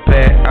bust a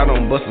pack, I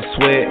don't bust a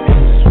sweat.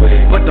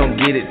 But don't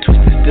get it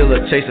twisted, still a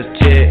chase a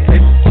check.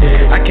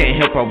 I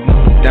can't help, I want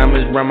them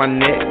diamonds round my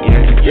neck,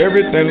 yeah.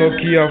 Everything low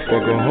key, I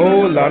fuck a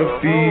whole lot of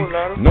fees.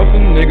 Know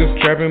some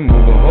niggas trapping,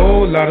 move a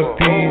whole lot of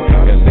peas.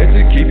 And let's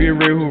just keep it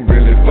real, who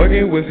really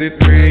fucking with it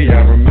 3?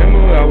 I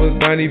remember I was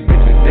down these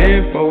bitches,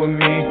 then fuck with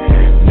me.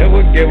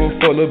 Never gave a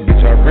fuck, little bitch,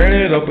 I ran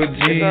it up a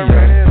G. Yeah.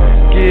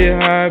 Get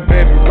high,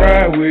 baby,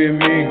 ride with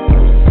me.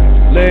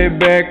 Lay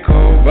back,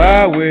 come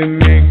vibe with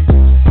me.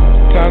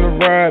 Time to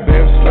ride,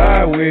 baby,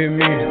 slide with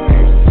me.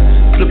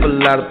 Flip a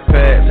lot of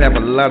packs, have a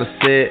lot of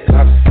sets.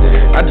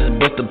 I just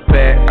bust a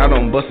pack, I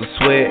don't bust a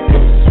sweat.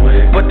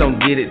 But don't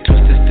get it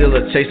twisted, still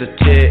a chase a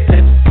check.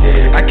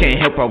 I can't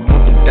help, I want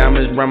them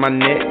diamonds round my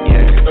neck,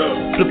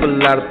 yeah. Flip a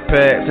lot of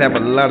packs, have a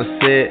lot of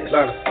sets.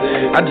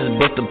 I just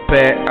bust a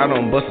pack, I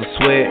don't bust a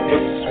sweat.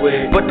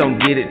 But don't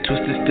get it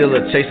twisted, still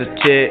a chase a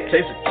check.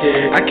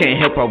 I can't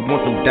help, I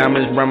want them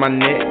diamonds round my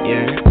neck,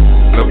 yeah.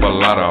 Flip a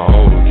lot of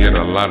hoes, get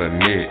a lot of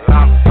neck.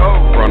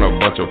 Run a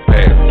bunch of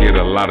packs, get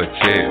a lot of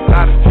checks.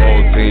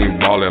 Whole team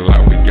ballin'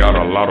 like we got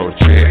a lotto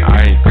check.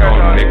 I ain't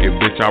callin' naked,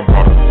 bitch, I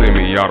brought a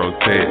semi-auto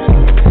text.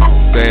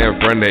 Saying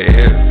from the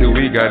S, see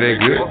we got that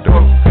good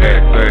dope. Pack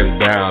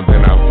touchdown,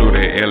 then I flew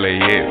to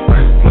LAX.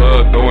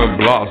 Blood throwing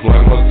blocks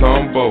like a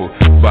tumbo.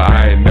 But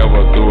I ain't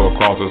never threw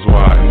across, that's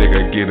why a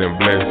nigga getting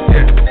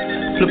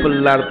blessed. Flip a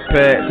lot of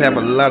packs, have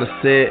a lot of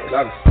sets.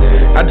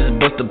 I just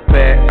bust a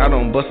pack, I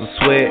don't bust a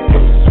sweat.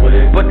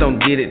 But don't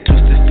get it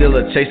twisted, still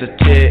a chase a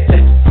check.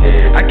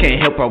 I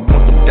can't help, I want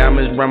them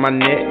diamonds round my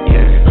neck,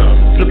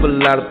 yeah. Flip a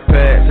lot of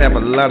packs, have a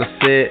lot of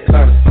sets.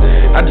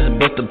 I just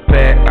bust a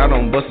pack, I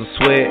don't bust a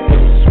sweat.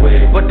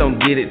 But don't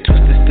get it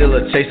twisted, still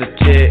a chase a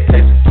check.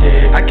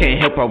 I can't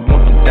help, I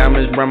want them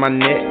diamonds round my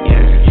neck,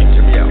 yeah.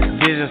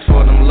 Visions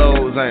for them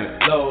lows, ain't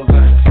it?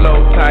 Flow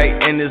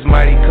tight and it's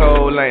mighty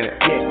cold, ain't it?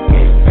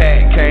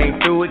 Pack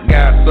came through, it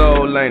got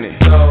soul, ain't it?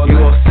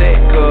 You gon' set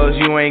cause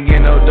you ain't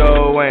get no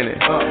dough, ain't it?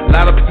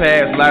 Lot of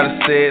packs, lot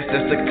of sets,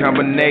 that's the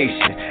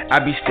combination. I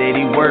be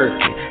steady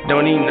working,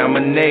 don't need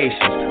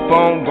nominations.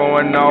 Phone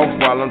going off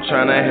while I'm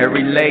tryna have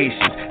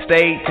relations.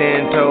 Stayed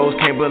 10 toes,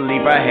 can't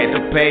believe I had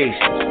the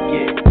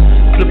patience.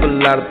 Flip a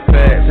lot of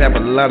packs, have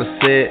a lot of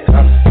set.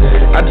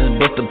 I just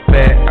bust a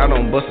pack, I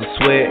don't bust a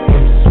sweat.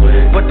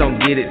 But don't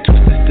get it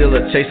twisted, still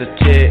a chase a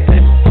check.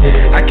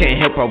 I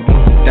can't help, I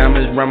want the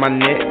diamonds round my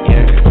neck.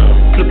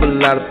 Flip a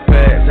lot of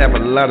packs, have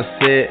a lot of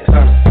set.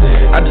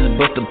 I just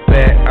bust a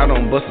pack, I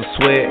don't bust a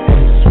sweat.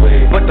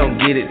 But don't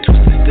get it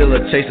twisted, still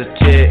a chase a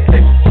check.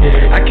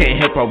 I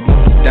can't help, I want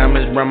the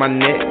diamonds round my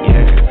neck.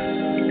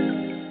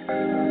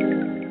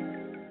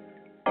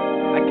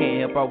 I can't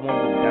help, I want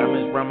the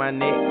diamonds round my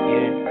neck.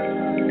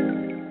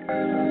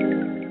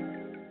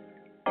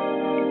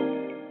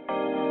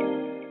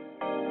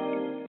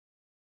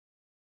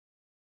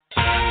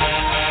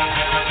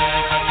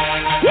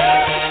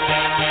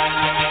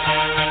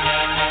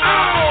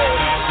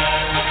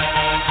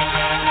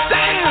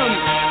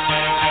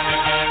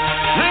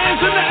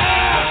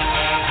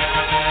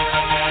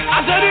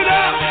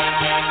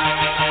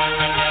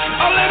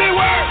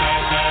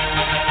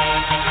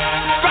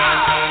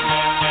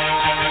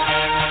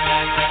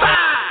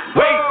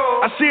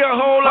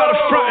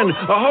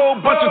 A whole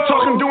bunch of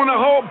talking, doing a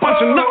whole bunch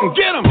of nothing.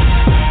 Get 'em!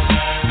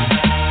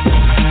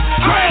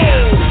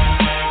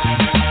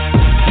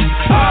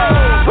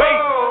 Wait,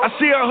 I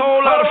see a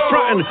whole lot of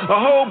frontin', a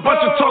whole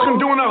bunch of talking,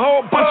 doing a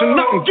whole bunch of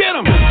nothing. Get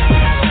 'em!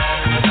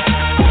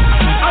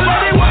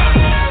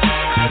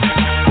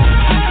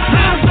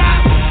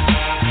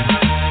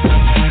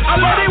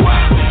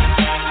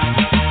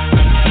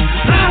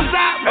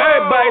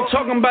 Everybody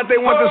talking about they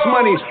want this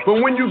money,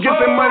 but when you get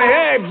the money,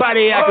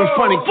 everybody acting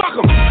funny. Fuck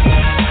 'em!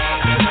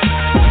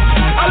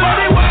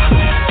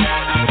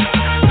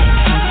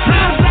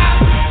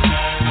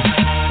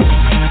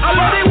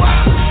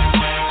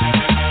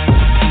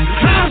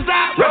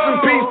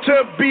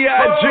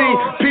 B.I.G.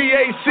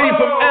 PAC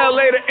from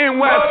LA to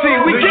NYC.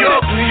 We get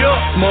it. New York,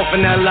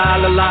 smoking that la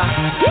la la.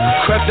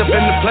 Crept up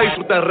in the place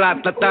with that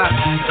rat-ta-ta.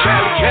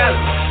 Cali,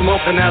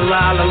 smoking that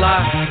la la la.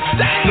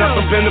 Snuck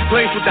up in the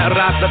place with that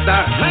rat-ta-ta.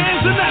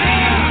 Hands in the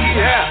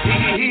air.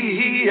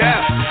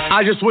 Yeah.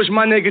 I just wish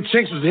my nigga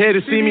Chinks was here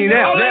to see me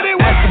now.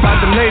 Ask about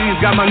them ladies,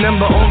 got my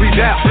number on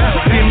readout.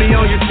 See me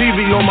on your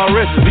TV, on my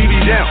wrist,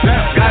 BB down.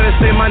 Gotta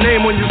say my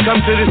name when you come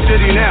to the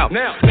city now.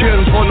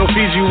 Couldn't pour no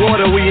Fiji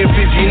water, we in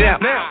Fiji now.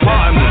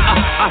 Pardon me,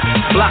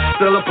 block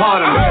still a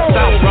part of me.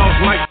 South Bronx,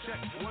 Mike.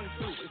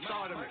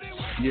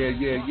 Yeah.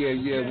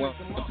 Once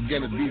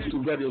again, it's Beef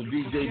Stew Radio's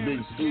DJ Big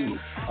Stew.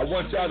 I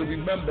want y'all to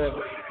remember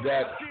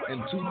that in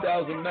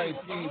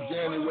 2019,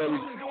 January,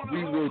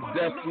 we will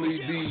definitely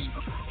be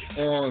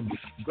on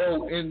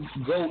Go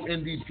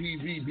Indie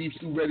TV. Beef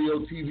Stew Radio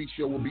TV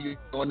show will be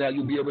on that.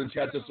 You'll be able to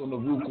catch us on the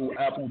Roku,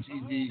 Apple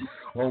TV,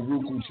 on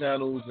Roku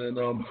channels, and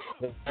all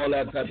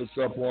that type of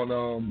stuff on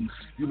on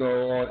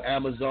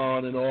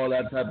Amazon and all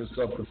that type of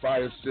stuff. The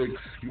Fire Stick,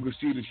 you can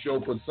see the show.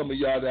 For some of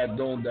y'all that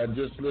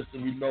just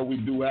listen, we know we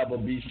do have a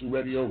Beef Stew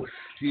Radio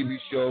TV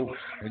show,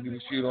 and you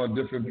can see it on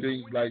different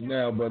things like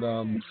now. But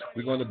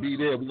we're going to be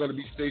there. We're going to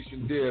be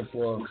stationed there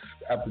for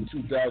after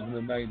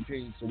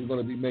 2019. So we're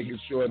going to be making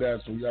sure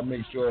that. So y'all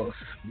make sure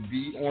to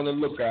be on the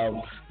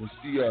lookout to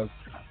see us.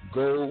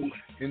 Go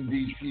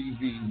Indie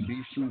TV,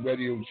 Beef Stew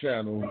Radio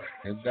channel,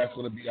 and that's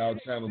going to be our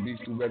channel, Beef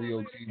Stew Radio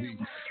TV.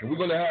 And we're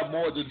going to have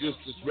more than just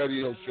this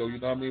radio show. You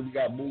know what I mean? We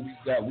got movies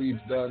that we've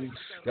done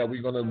that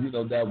we're going to,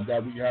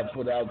 that we have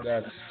put out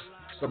that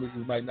some of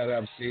you might not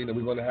have seen, and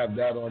we're going to have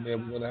that on there.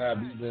 We're going to have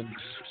even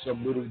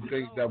some little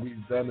things that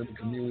we've done in the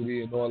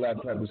community and all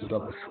that type of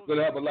stuff. We're going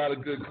to have a lot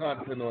of good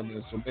content on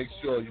there, so make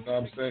sure, you know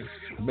what I'm saying,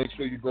 make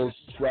sure you go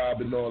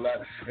subscribe and all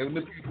that. And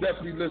if you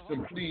definitely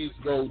listen, please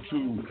go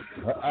to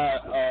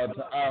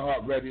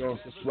iHeartRadio and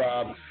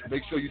subscribe.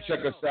 Make sure you check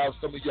us out.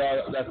 Some of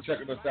y'all that's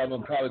checking us out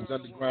on College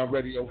Underground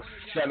Radio,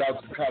 shout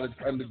out to College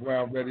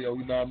Underground Radio,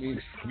 you know what I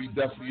mean? We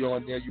definitely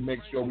on there. You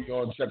make sure we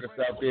on, check us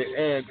out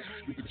there, and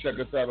you can check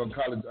us out on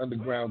College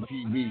Underground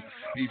TV,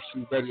 Beef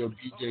Stew Radio,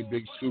 DJ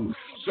Big Stew.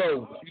 So,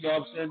 you know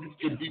what I'm saying? You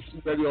can get Beef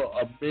Stew Radio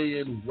a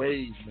million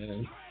ways,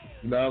 man.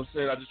 You know what I'm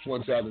saying? I just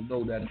want y'all to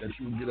know that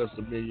you can get us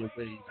a million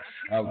ways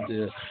out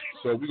there.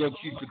 So we're going to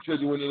keep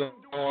continuing it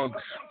on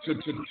to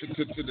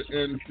the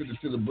end,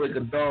 to the break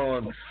of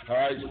dawn. All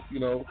right? You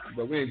know,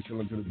 but we ain't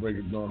chilling to the break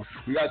of dawn.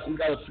 We got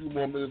a few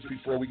more minutes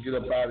before we get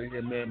up out of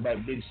here, man.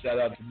 But big shout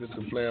out to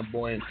Mr.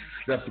 Flamboyant.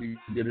 Definitely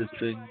did his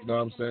thing, you know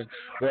what I'm saying?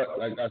 But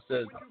like I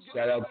said,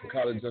 shout out to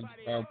College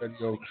Underground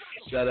Radio.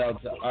 Shout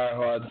out to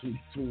iHeart,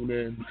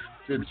 TuneIn,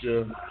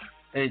 Stitcher,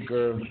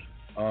 Anchor,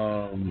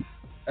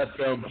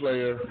 FM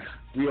Player.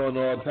 We on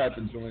all types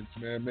of joints,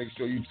 man. Make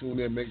sure you tune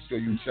in. Make sure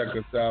you check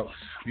us out.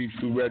 Beef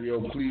Stew Radio.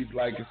 Please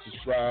like and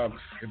subscribe.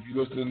 If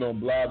you're listening on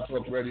Blog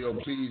Talk Radio,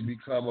 please hit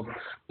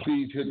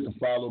the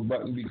follow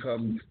button.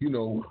 Become,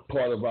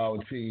 part of our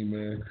team,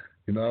 man.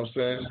 You know what I'm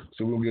saying?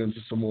 So we'll get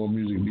into some more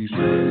music. Beef Stew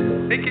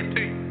Radio. Make it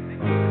to you.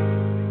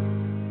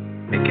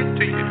 Make it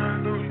to you.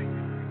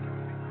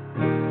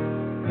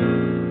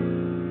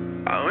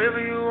 However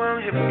you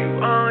want, if you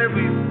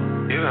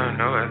want, you don't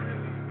know it.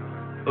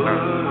 Ooh.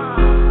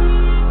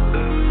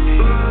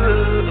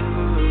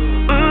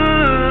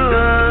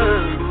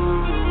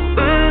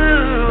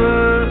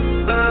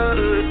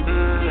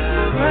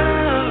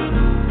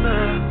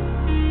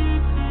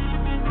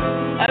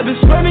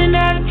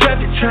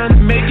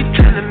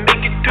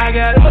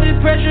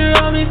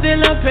 me,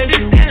 still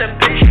impatient.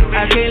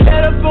 I can't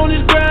let up on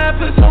this grind,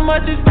 put so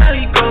much is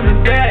finally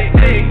coming back.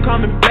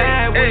 Coming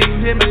back, when you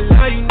hit me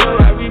low, you know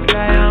I reply,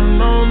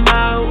 I'm on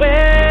my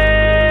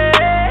way.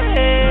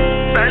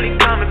 Finally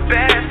coming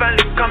back,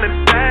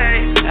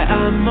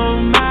 I'm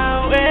on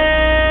my way.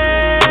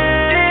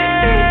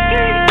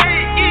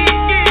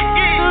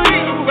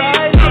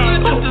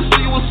 Just to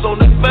see what's on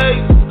the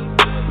face.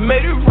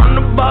 Made it from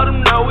the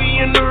bottom, now we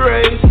in the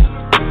race.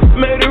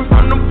 Made it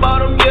from the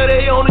bottom, yeah,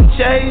 they on the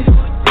chase.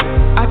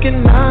 I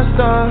cannot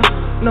stop,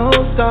 no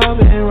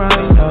stopping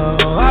right now.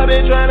 I've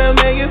been trying to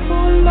make it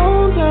for a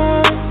long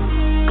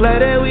time.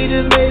 Glad that we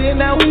just made it,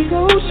 now we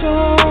go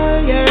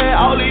shine.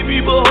 Yeah, all these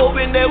people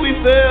hoping that we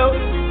fail.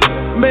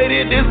 Made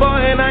it this far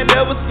and I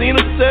never seen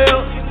a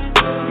sale.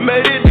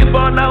 Made it this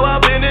far, now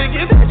I've been to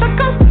get that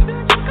checkup.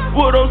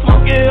 What I'm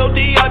smoking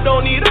healthy, I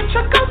don't need a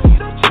checkup.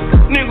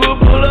 Nigga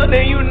pull up,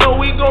 then you know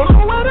we gon'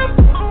 run up.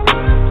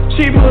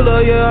 She pull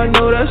up, yeah, I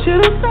know that shit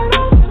is set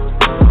up.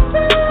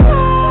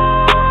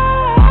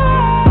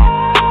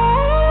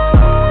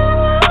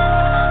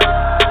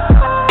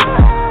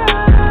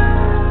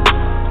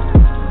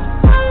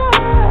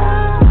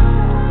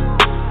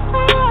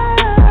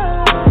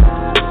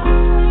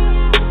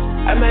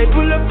 I may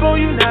pull up on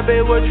you now,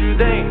 babe, what you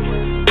think?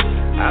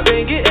 I've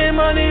been getting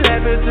money,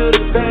 laughing to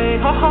the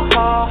bank. Ha ha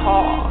ha ha,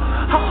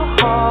 ha ha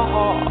ha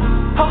ha,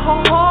 ha ha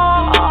ha.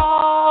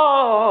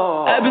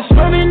 I've been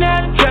swerving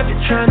out of traffic,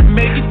 trying to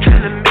make it.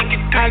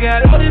 I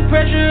got all this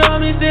pressure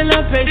on me, still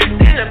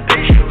impatient.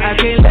 I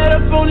can't let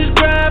up on this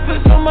grind, put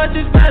so much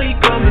is finally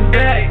coming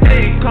back.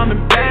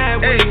 Coming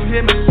back, when you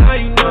hit me low,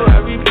 you know I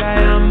reply,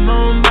 I'm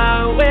on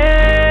my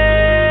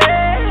way.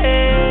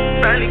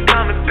 Finally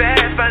coming back,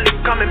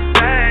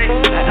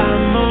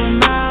 I'm on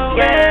my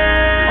way.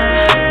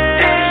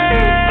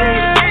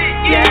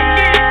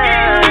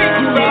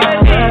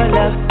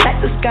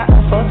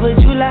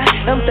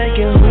 I'm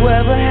thinking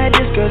whoever had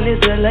this girl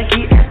is a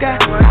lucky guy.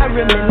 I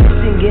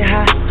reminisce and get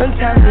high.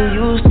 Sometimes we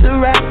used to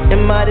rap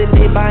in modern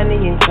day Bonnie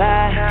and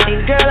Clyde.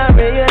 And girl, I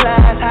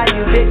realize how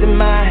you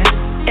victimize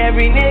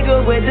every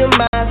nigga with the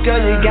mind. Girl,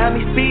 you got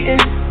me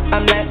speeding.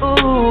 I'm like,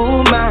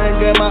 ooh, my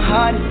girl, my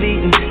heart is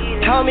beating.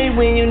 Call me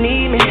when you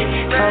need me.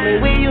 Call me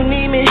when you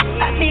need me.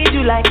 I need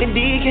you like a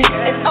deacon.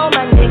 And all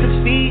my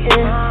niggas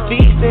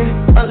feasting,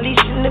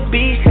 unleashing the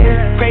beast.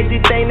 Crazy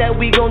thing that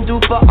we gon'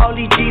 do for all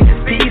these Jesus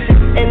pieces.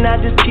 And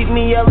I just keep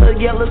me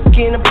yellow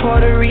skin of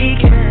Puerto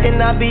Rican.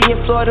 And I be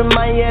in Florida,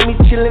 Miami,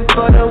 chillin'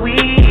 for the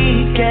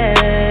weekend.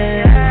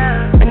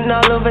 And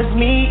all of us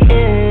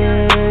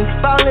meeting.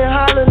 Ballin'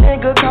 holler,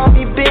 nigga, call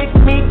me Big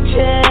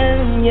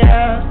Meechin',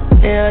 yeah.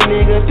 Yeah,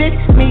 nigga, Big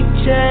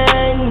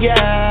Meechin',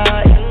 yeah.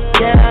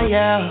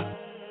 Yeah.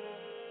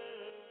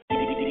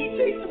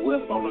 DJ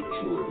Swift on the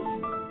tour.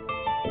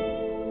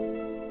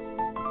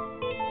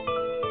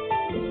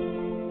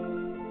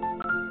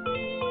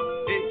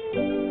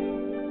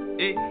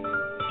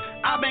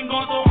 I've been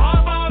going so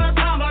hard for all the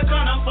time I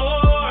couldn't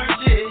afford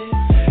shit.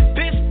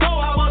 Bitch, though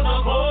I was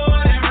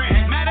avoiding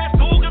rent. Mad at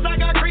school cause I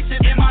got creases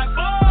in my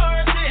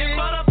forces.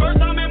 For the first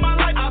time in my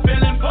life I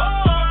feel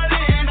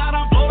important. I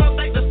done blowed up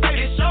state to state,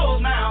 it shows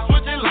now.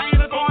 Switching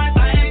lanes and going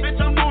things, bitch,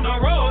 I'm on the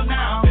road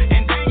now.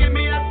 And they give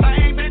me a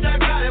thing, bitch, I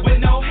got it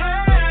with no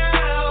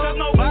help. Cause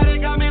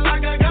nobody got me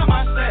like I got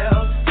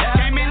myself.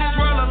 Came in this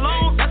world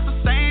alone, that's the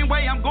same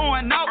way I'm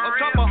going out. A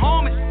couple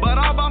homies, but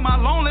all by my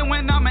lonely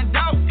when I'm in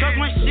doubt. Cause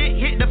when shit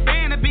hit the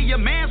fan, it be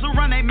your mans who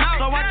run they mouth.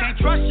 So I can't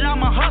trust you,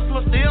 I'm a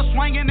hustler, still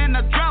swinging in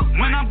the drought.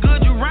 When I'm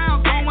good, you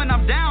round, gone when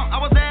I'm down. I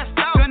was asked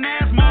out, couldn't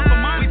ask more for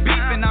money,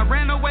 beefing. I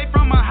ran away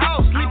from my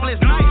house, sleepless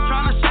nights,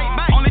 trying to shake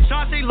back. Only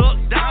chance he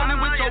looked down,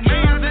 and with your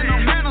mans in the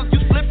rentals, you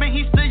slipping,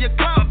 he still your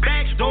cup.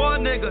 Backdoor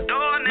nigga,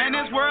 man,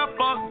 this world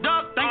fucked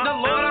up. Thank the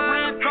Lord I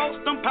ran close,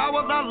 them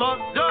powers I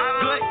looked up.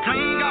 Good,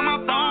 clean, got my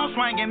phone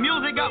swinging,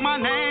 music got my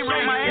name,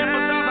 wrote my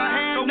episodes I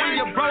had. So when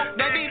you broke,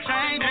 they be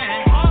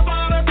changing.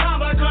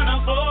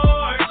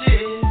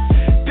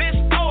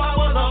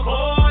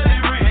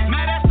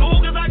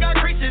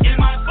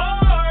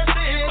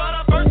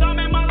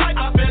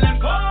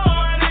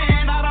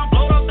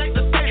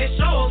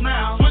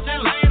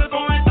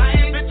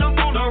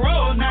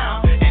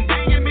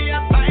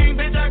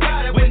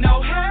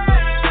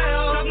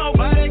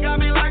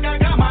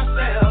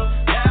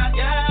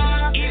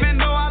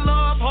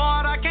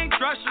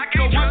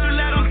 So once you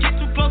let them get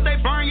too close, they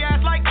burn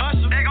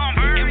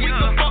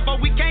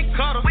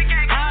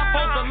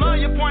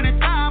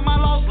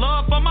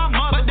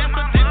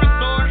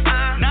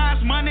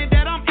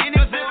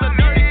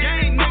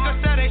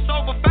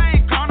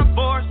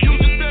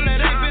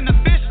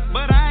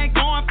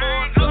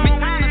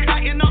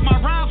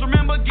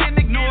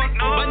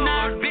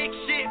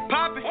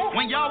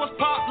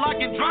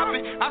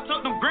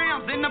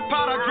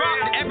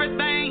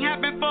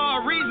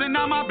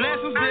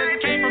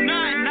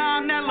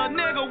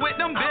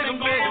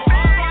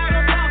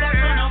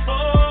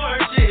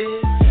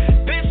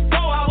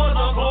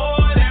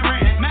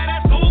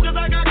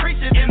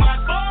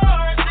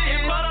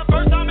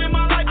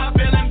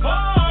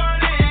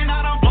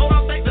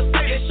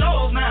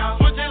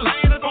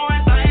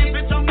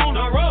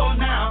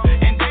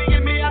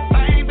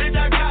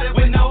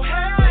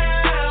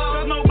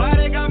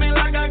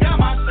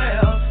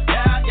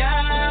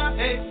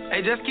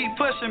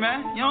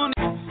man. You don't.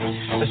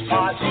 This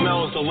pot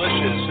smells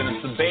delicious, and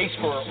it's the base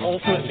for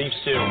ultimate beef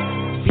stew.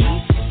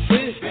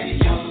 Beef stew.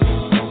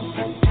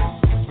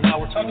 Now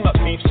we're talking about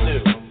beef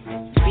stew.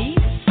 Beef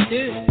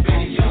stew.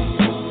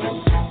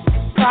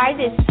 Try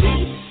this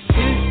beef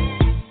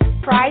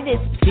stew. Try this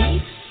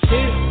beef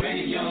stew.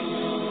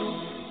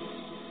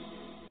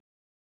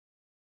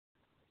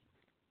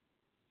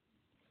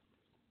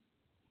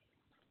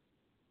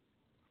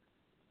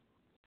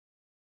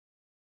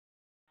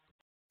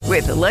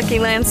 With the Lucky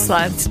Land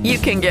Slots, you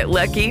can get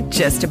lucky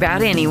just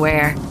about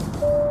anywhere.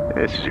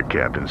 This is your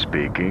captain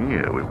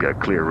speaking. We've got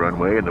clear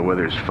runway and the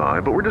weather's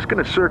fine, but we're just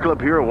going to circle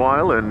up here a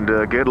while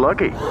and get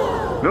lucky.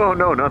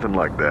 No, nothing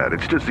like that.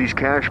 It's just these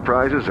cash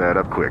prizes add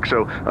up quick.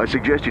 So I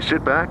suggest you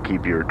sit back,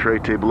 keep your tray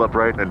table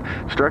upright, and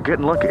start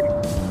getting lucky.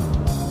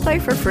 Play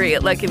for free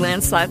at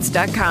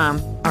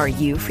LuckyLandSlots.com. Are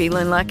you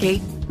feeling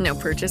lucky? No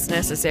purchase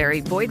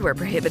necessary. Void where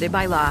prohibited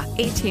by law.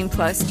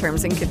 18+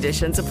 terms and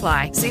conditions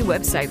apply. See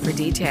website for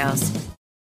details.